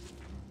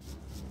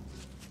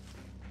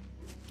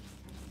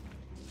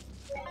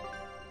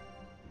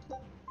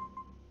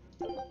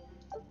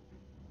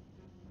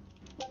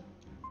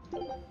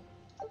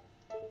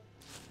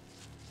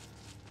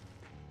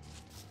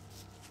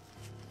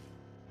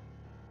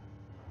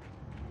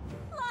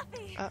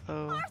 Luffy!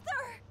 Uh-oh. Arthur!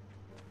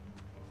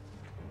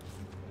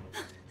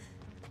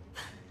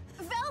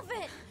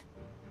 Velvet!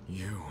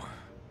 You.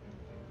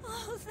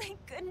 Oh,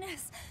 thank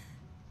goodness.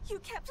 You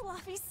kept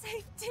Luffy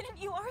safe,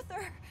 didn't you,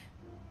 Arthur?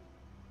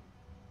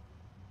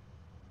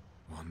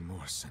 One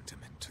more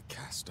sentiment to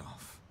cast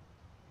off.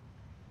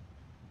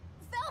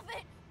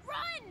 Velvet,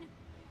 run!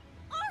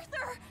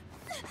 Arthur!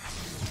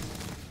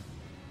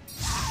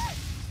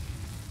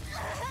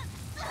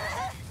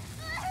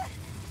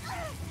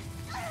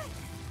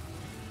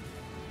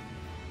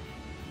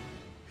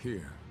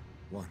 Here,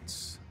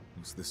 once,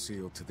 was the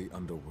seal to the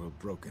underworld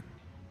broken.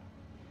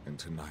 And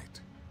tonight,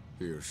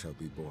 here shall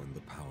be born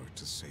the power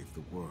to save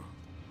the world.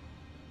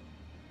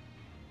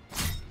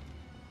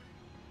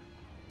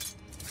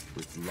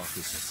 With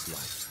Locus's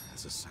life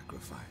as a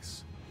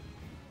sacrifice.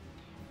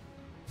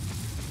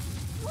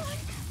 What?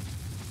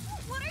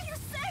 What are you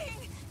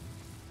saying?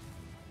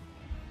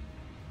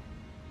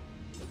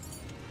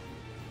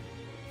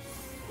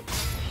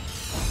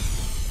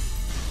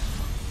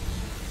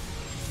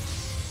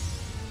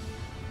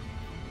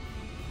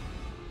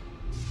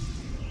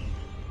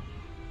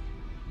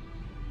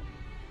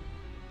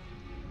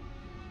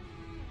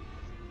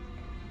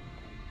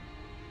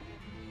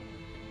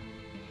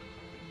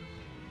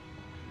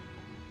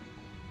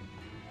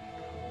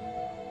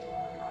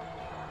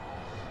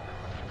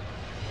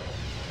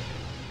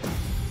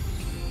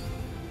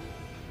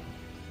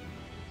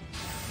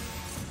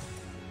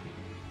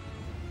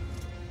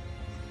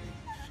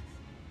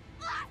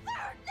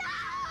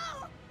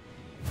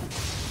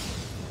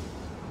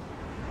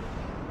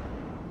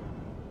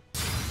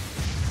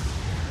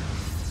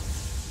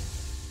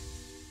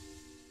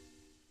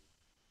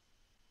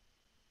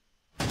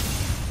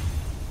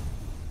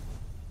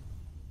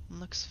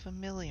 Looks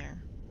familiar.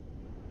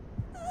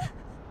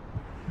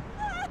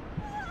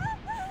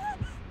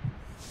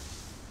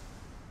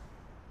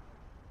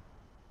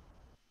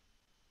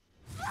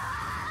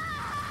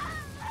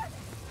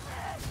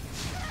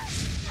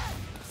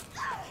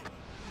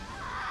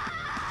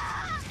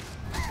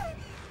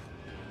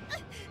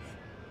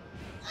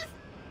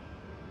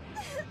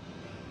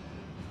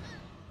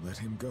 Let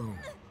him go.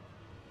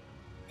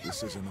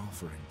 This is an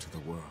offering to the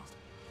world.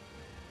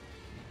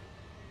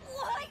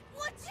 Why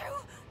would you?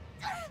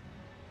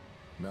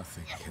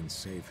 Nothing can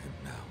save him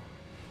now.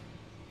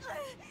 No!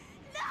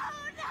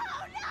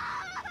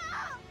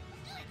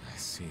 I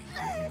see you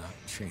will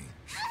not change.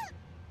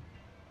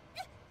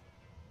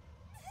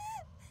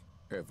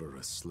 Ever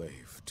a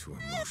slave to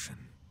emotion.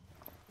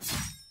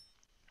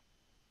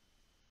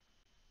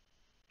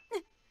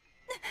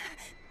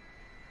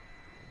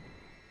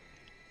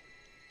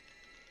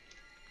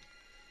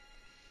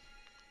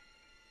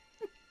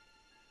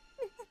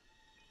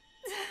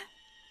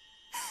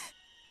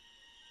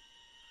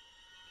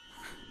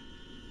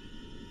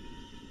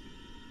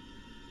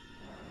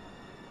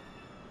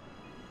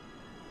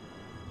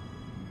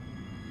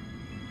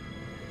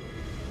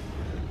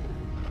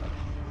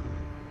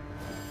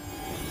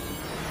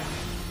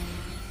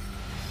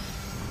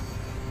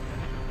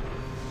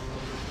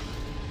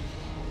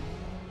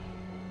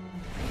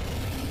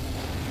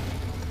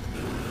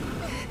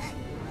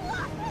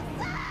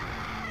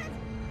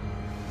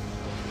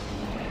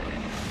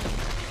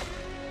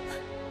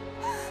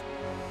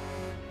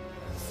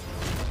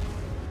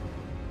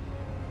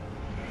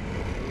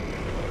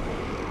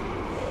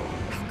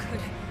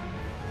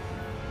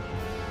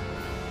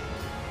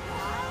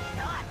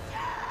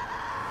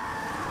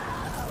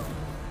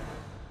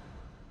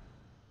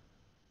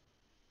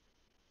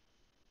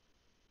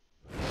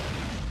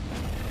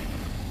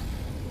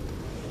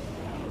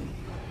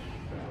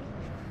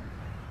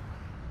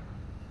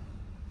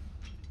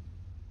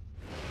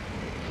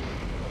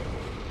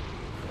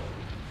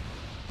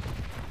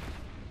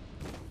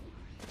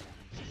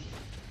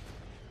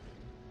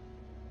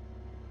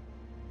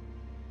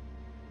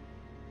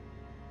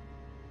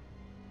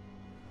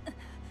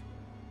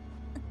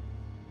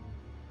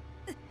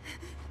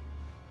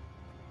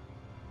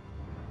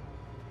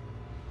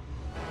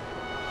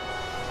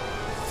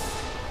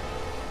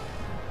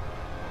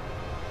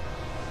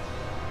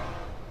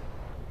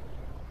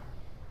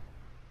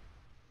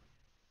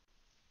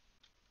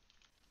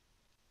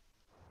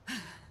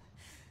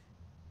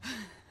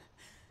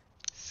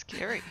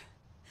 Scary.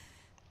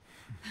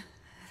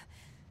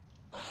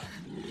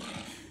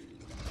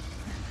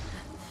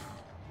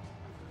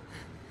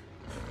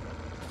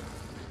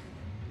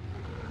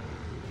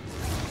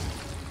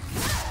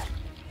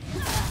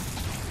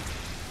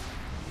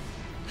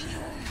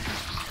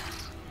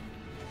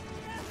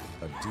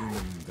 A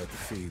demon that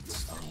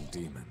feeds on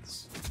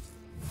demons.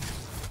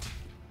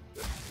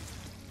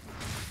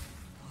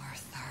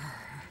 Arthur.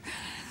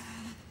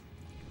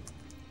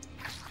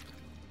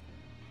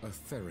 A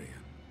Therian.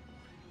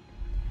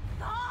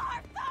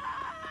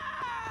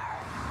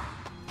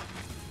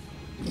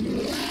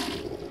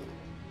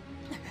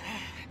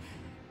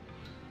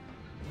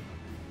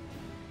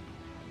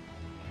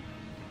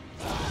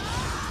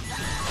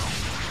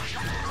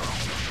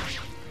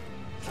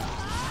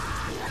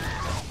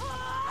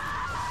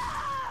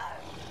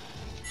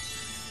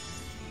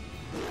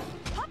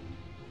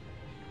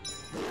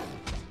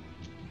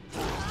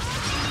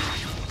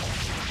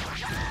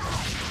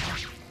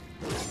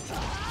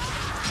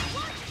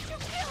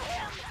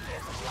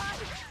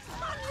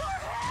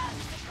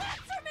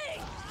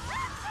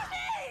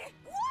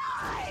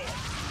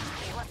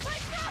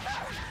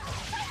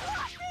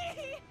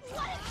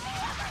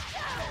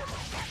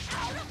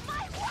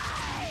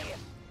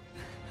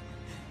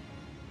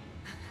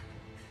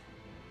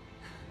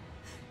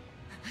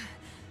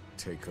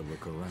 Take a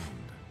look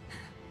around.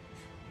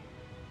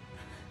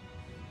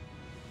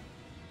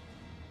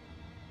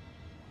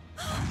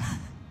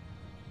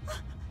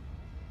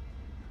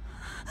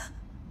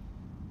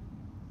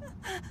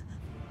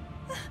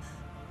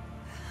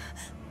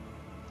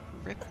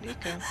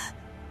 Nico.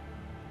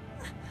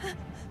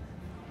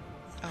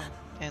 Oh,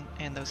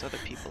 and those other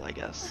people, I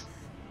guess.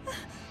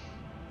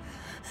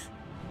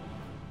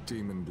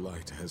 Demon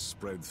blight has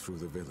spread through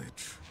the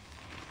village.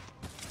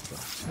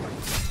 But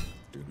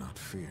do not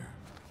fear.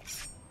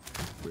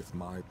 With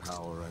my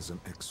power as an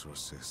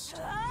exorcist,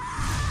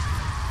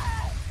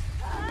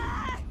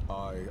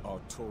 I,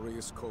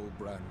 Artorius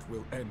Colbrand,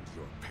 will end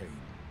your pain.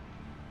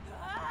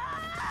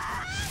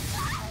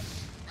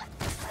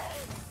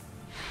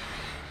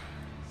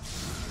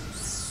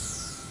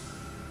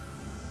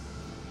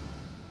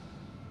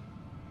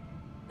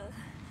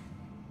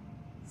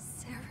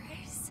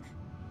 Ceres.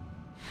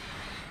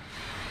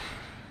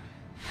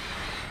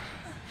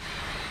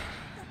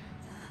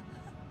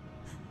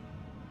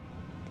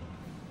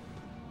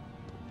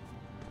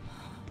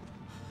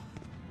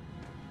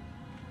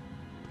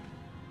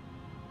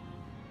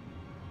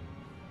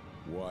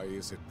 Why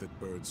is it that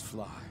birds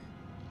fly?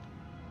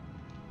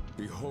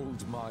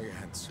 Behold my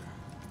answer.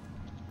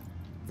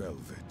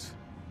 Velvet.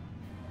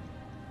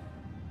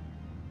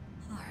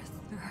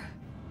 Arthur.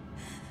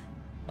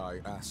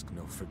 I ask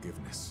no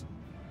forgiveness.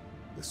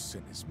 The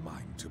sin is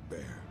mine to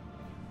bear.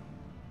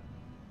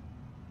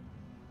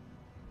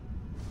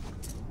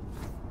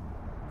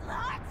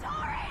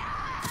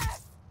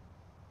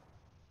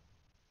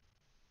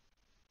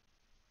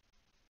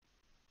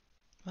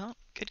 Well,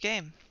 good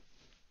game.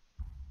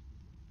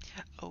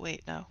 Oh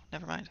wait, no,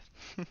 never mind.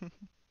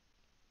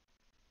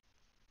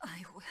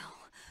 I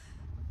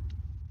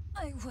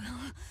will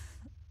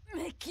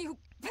make you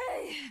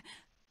pay.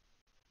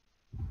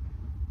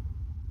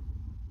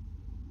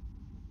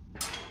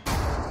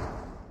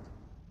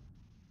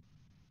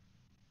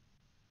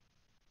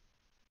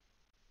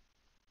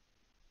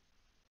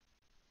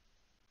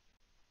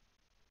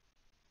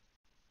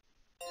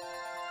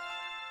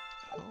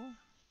 Oh.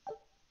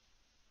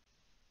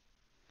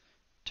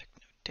 Took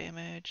no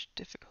damage,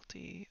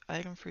 difficulty,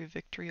 item-free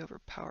victory over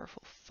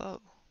powerful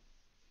foe.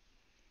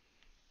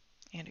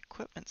 And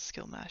equipment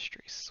skill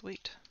mastery,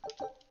 sweet.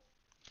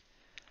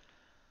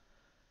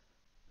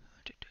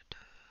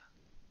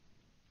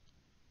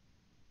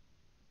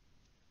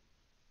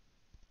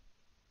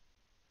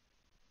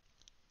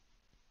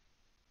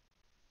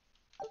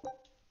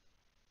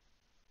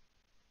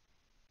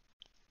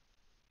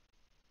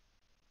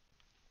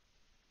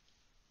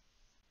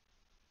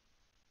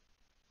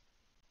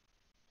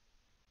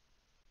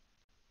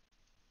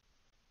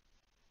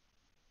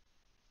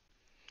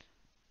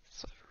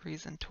 So I have a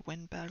reason to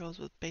win battles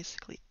with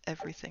basically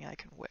everything I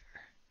can wear.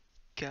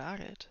 Got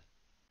it.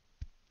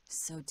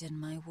 So did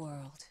my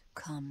world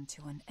come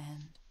to an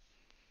end.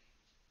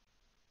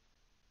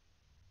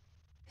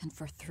 And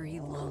for 3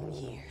 long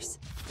years,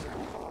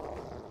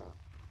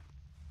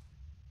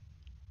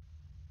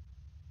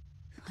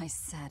 I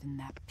sat in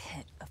that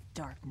pit of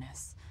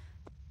darkness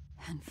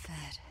and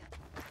fed.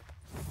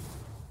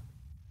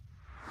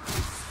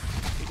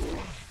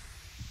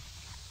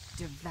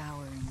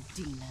 Devouring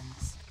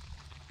demons.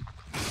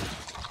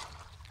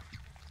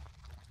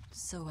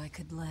 So I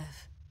could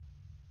live.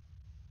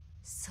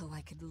 So I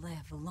could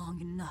live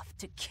long enough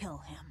to kill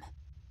him.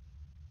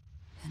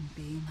 And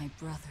be my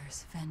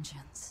brother's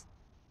vengeance.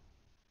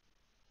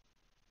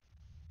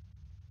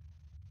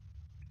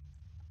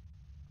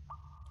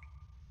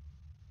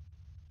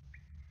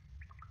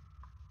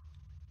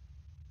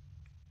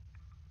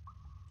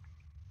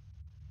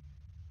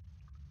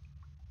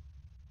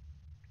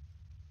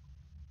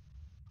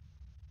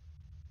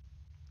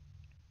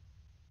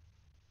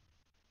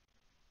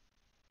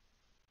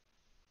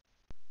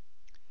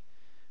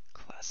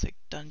 Classic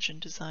dungeon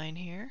design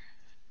here.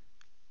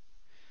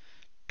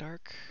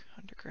 Dark,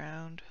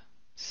 underground,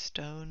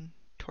 stone,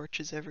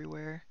 torches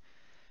everywhere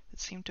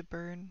that seem to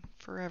burn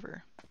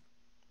forever.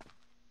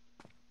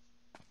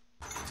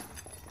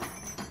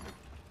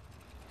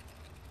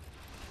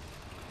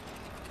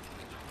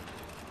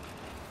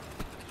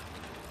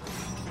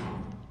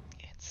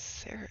 It's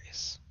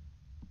Ceres.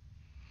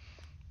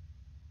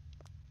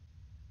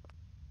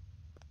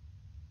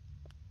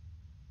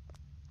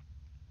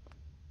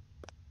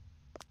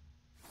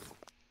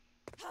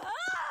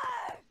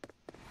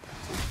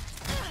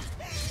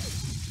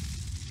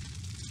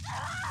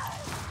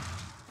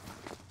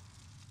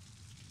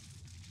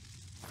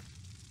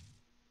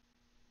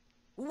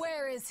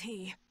 Where is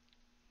he?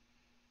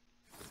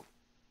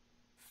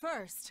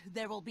 First,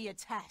 there will be a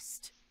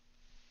test.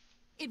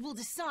 It will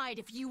decide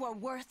if you are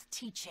worth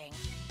teaching.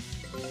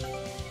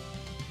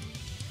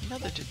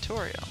 Another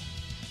tutorial.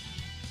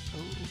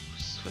 Oh,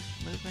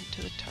 swift movement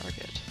to the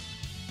target.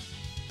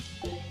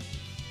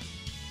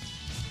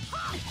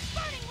 Ha!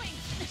 Burning wing!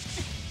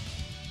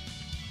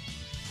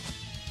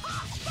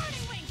 Ha!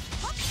 Burning wing!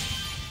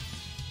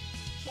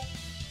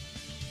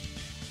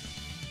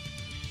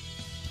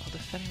 While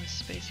defending with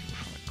space, you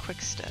perform a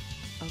quick step.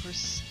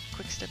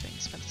 Quick stepping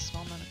spends a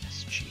small amount of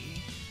SG.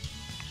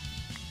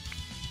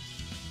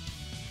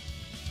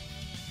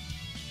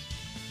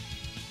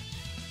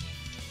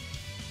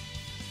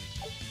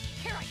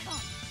 Here I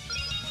come!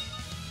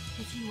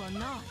 If you are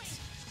not,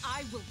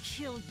 I will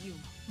kill you.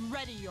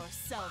 Ready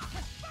yourself.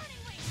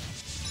 Burning wing!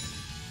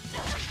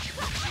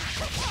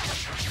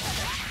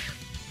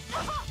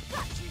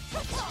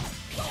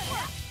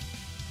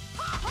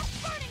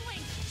 Burning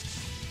wing!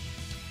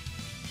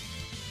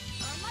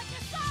 Burn like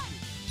the sun!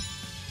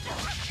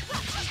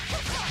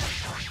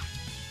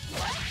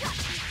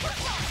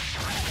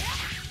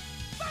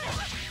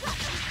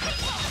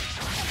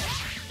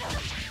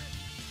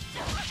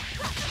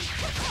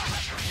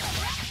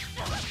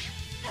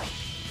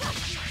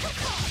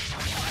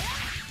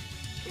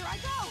 Here I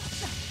go!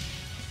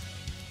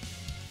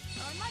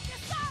 Burn like the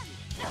sun!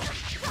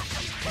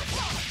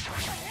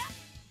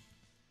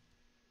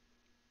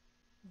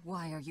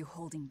 Why are you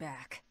holding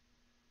back?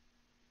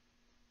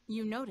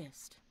 You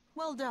noticed.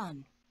 Well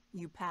done.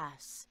 You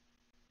pass.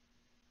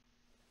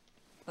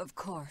 Of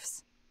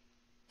course.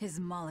 His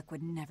Moloch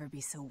would never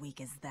be so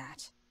weak as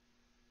that.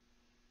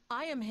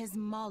 I am his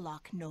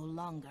Moloch no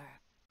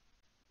longer.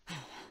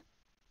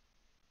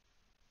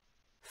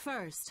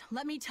 First,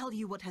 let me tell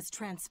you what has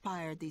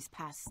transpired these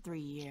past 3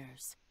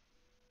 years.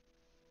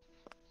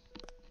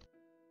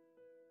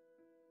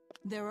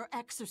 There are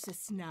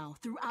exorcists now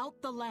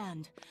throughout the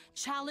land,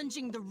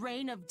 challenging the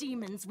reign of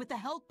demons with the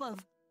help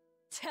of...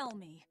 Tell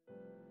me.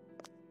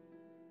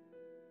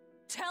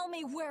 Tell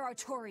me where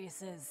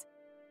Artorias is.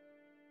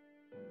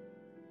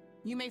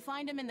 You may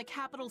find him in the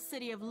capital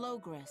city of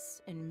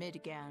Logris in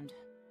Midgand.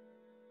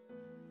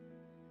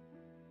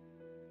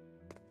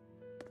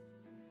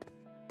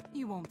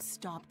 You won't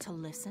stop to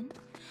listen.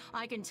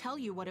 I can tell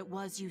you what it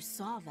was you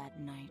saw that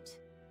night.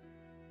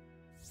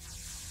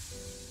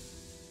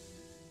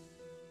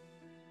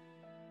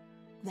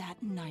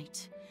 That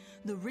night,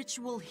 the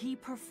ritual he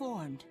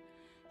performed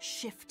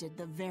shifted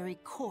the very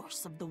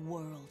course of the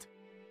world.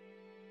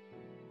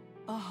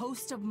 A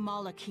host of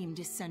Malachim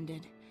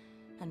descended,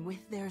 and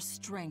with their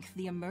strength,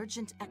 the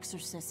emergent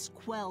exorcists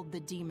quelled the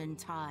demon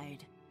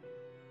tide.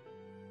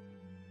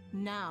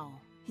 Now,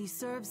 he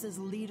serves as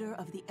leader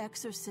of the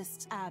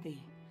Exorcists'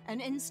 Abbey,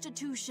 an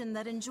institution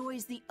that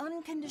enjoys the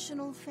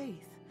unconditional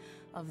faith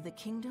of the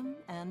kingdom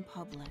and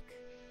public.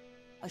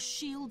 A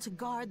shield to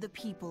guard the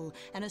people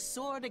and a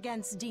sword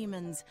against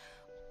demons,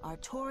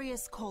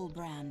 Artorias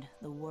Colbrand,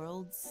 the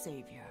world's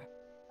savior.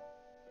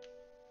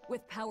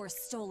 With power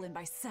stolen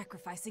by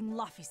sacrificing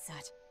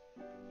Laphicet.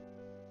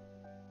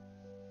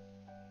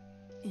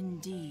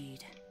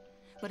 Indeed.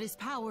 But his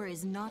power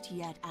is not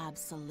yet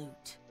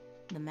absolute.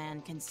 The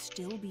man can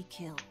still be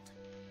killed.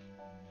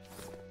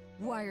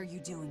 Why are you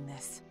doing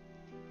this?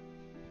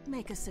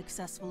 Make a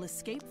successful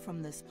escape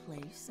from this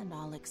place, and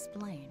I'll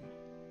explain.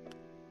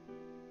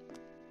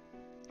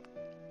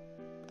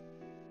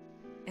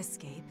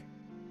 Escape?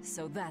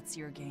 So that's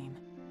your game.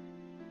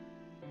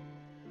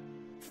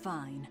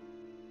 Fine.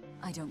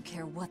 I don't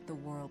care what the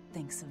world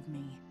thinks of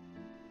me.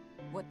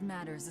 What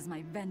matters is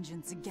my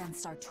vengeance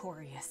against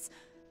Artorias.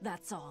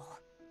 That's all.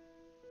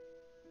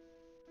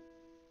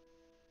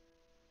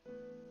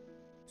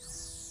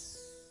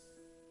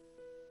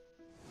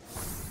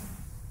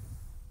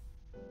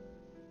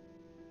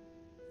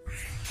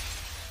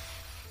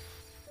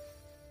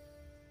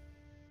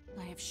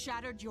 I have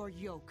shattered your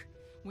yoke.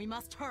 We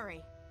must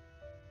hurry.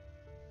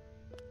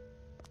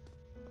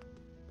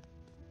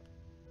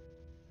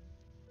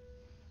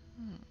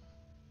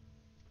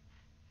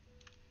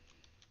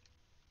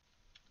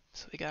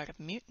 So we got a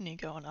mutiny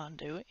going on,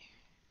 do we?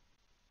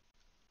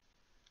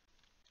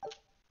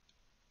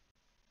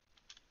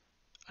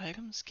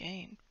 Items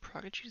gained.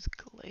 Prodigy's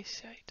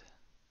Glaciate.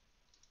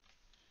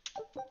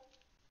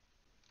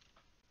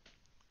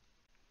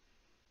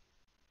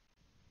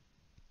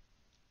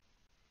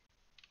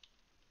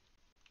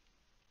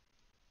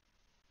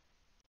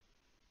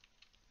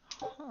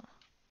 Huh.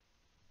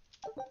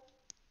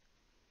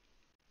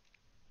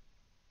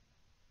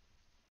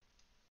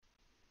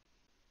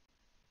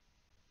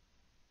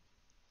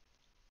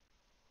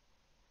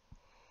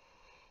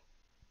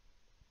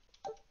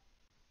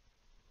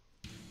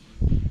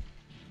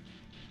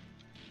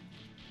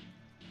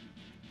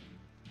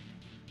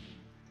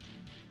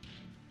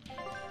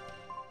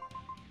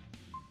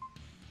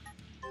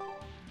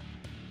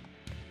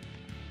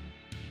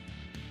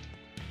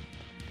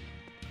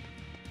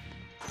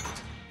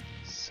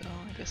 So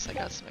I guess I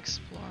got some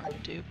exploring to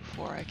do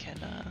before I can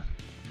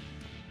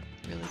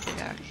really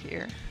get out of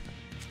here.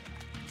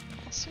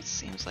 Also, it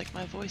seems like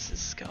my voice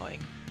is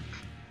going.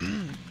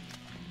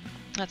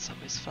 That's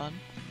always fun.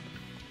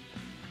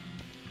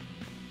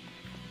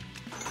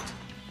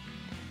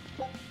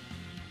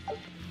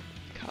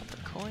 Copper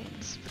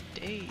coins for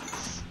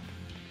days.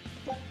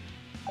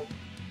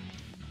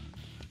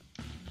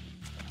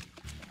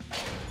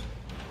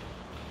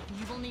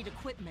 You will need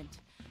equipment.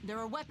 There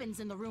are weapons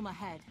in the room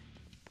ahead.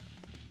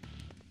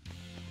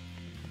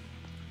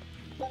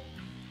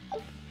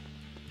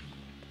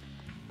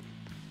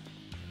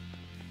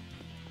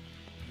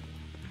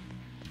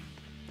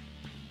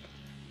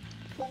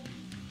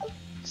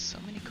 So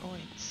many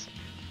coins.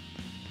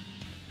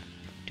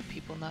 Do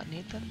people not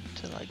need them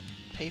to, like,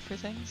 pay for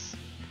things?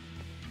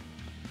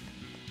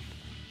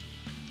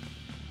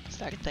 Is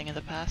that a thing of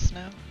the past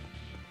now?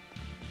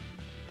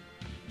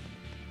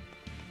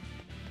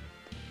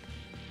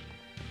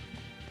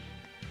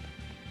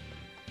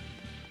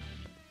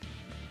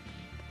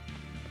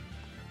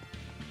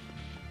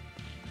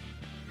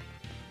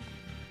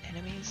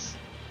 enemies?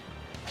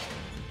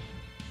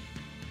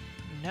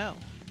 No.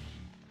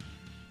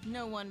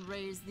 No one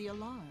raised the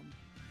alarm.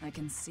 I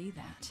can see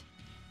that.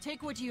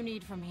 Take what you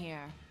need from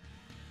here.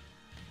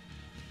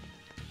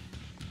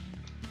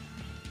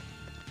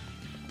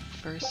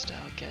 First,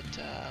 I'll get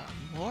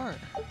more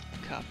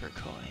copper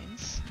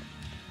coins.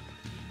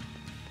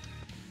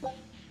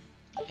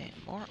 And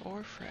more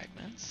ore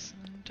fragments.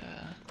 And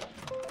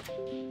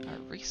a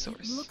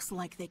resource. It looks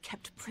like they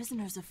kept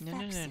prisoners of No.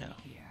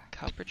 here.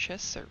 Copper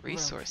chests are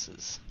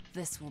resources.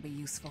 This will be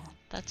useful.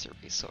 That's a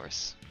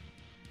resource.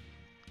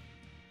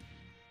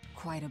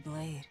 Quite a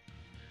blade.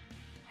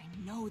 I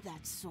know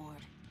that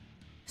sword.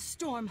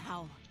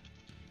 Stormhowl.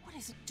 What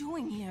is it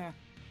doing here?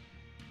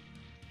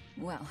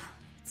 Well,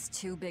 it's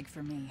too big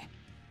for me.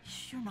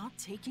 You're not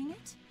taking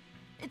it?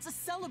 It's a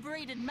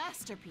celebrated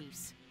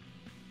masterpiece.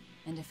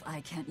 And if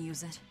I can't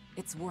use it,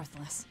 it's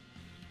worthless.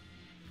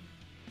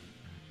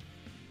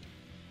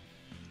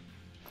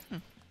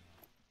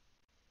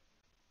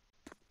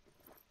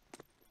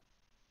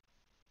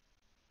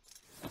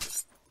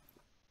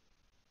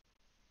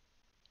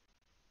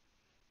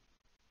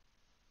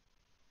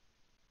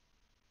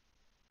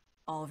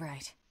 All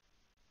right.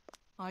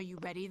 Are you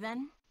ready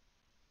then?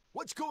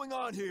 What's going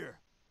on here?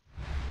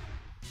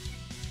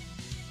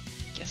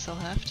 Guess I'll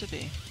have to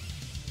be.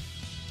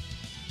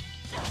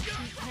 Be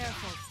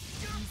careful.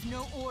 He's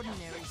no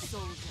ordinary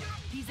soldier.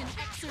 He's an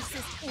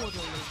exorcist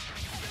orderly.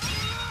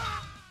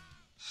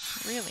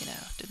 Really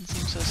now? Didn't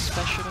seem so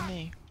special to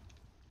me.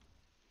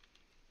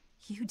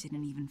 You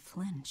didn't even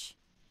flinch.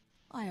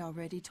 I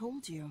already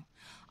told you.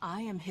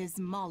 I am his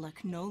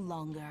Moloch no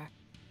longer.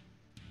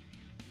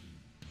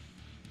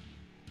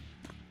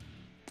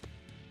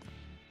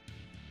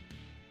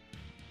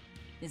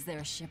 Is there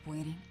a ship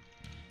waiting?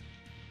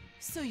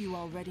 So you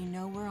already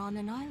know we're on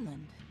an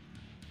island.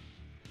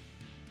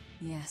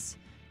 Yes.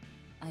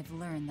 I've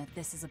learned that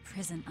this is a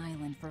prison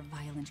island for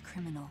violent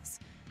criminals,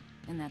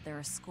 and that there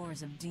are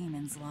scores of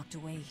demons locked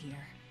away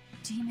here.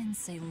 Demons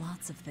say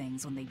lots of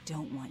things when they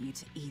don't want you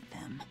to eat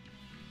them.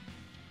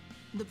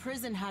 The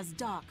prison has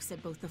docks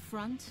at both the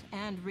front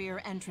and rear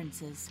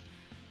entrances.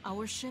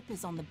 Our ship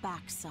is on the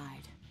back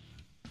side.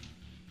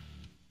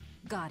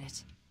 Got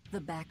it.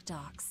 The back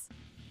docks.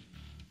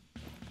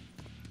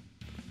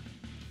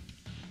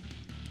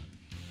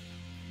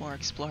 More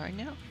exploring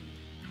now?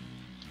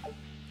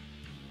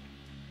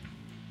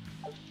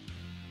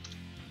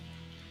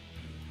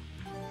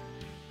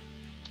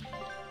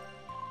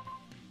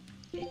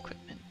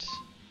 Equipment.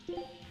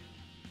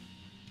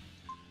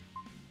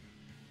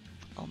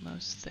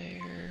 Almost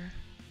there.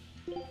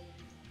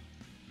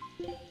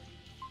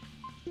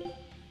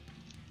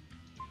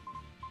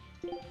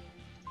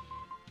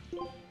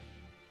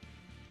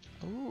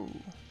 Ooh.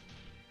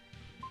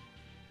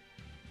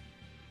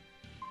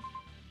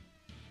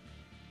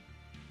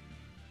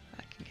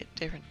 I can get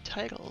different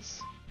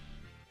titles.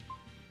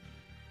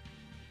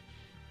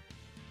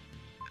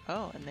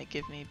 Oh, and they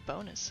give me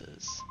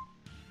bonuses.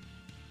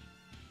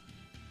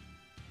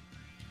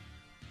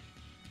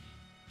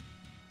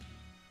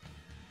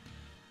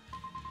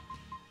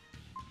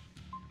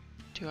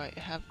 Do I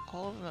have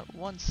all of them at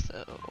once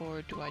though,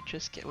 or do I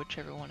just get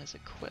whichever one is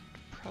equipped?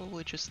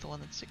 Probably just the one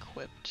that's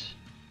equipped.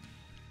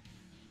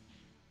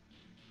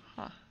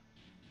 Huh.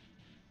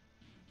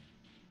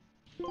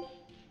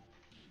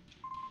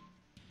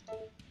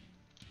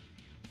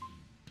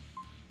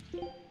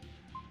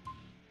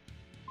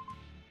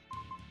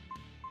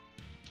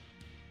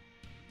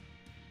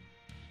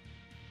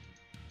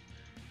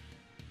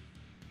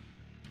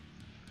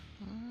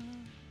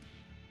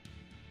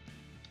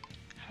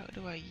 How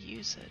do I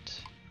use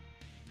it?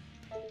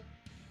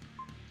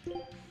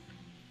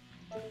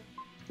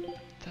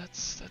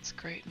 That's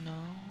great, no.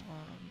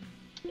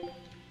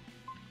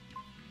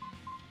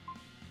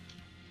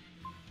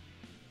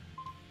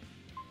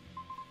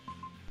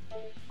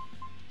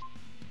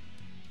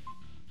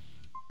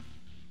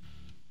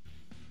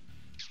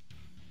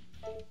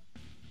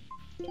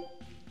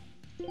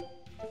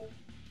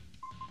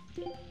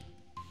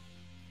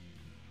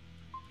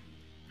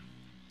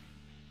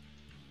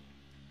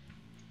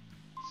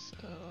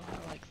 So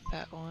I like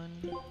that one.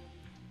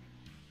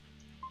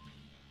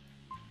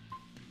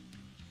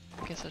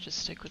 I guess I'll just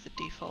stick with the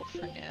default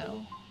for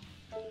now.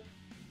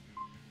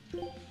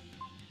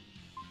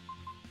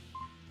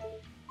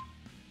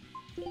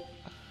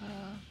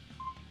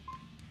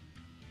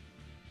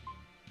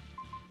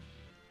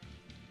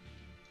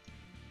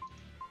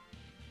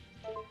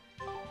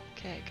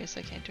 Okay, I guess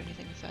I can't do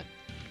anything with that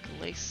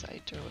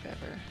glaciite or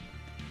whatever.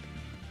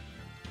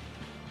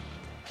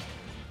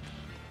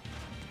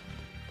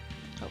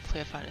 Hopefully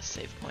I find a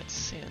save point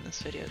soon in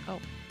this video. Oh,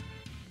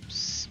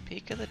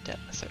 speak of the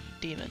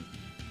demon.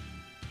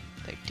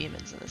 There are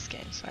demons in this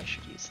game, so I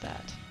should use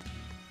that.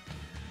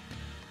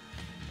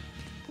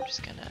 I'm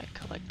just gonna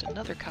collect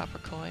another copper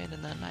coin,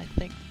 and then I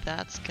think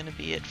that's gonna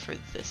be it for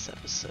this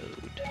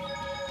episode.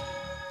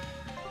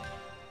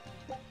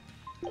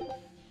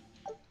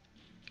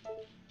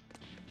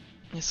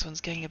 This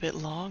one's getting a bit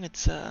long.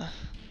 It's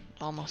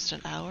almost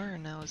an hour,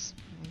 and I was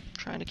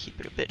trying to keep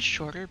it a bit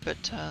shorter,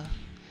 but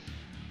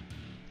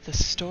the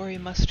story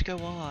must go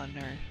on,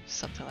 or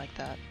something like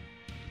that.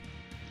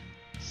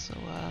 So,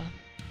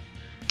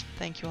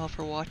 thank you all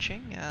for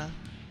watching.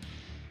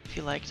 If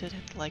you liked it,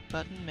 hit the like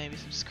button, maybe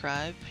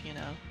subscribe, you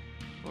know,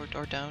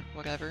 or don't,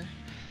 whatever.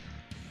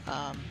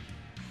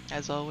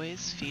 As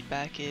always,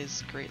 feedback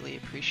is greatly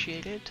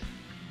appreciated.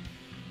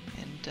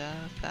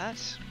 And with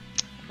that,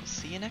 we'll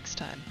see you next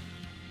time.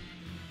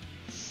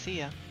 See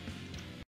ya.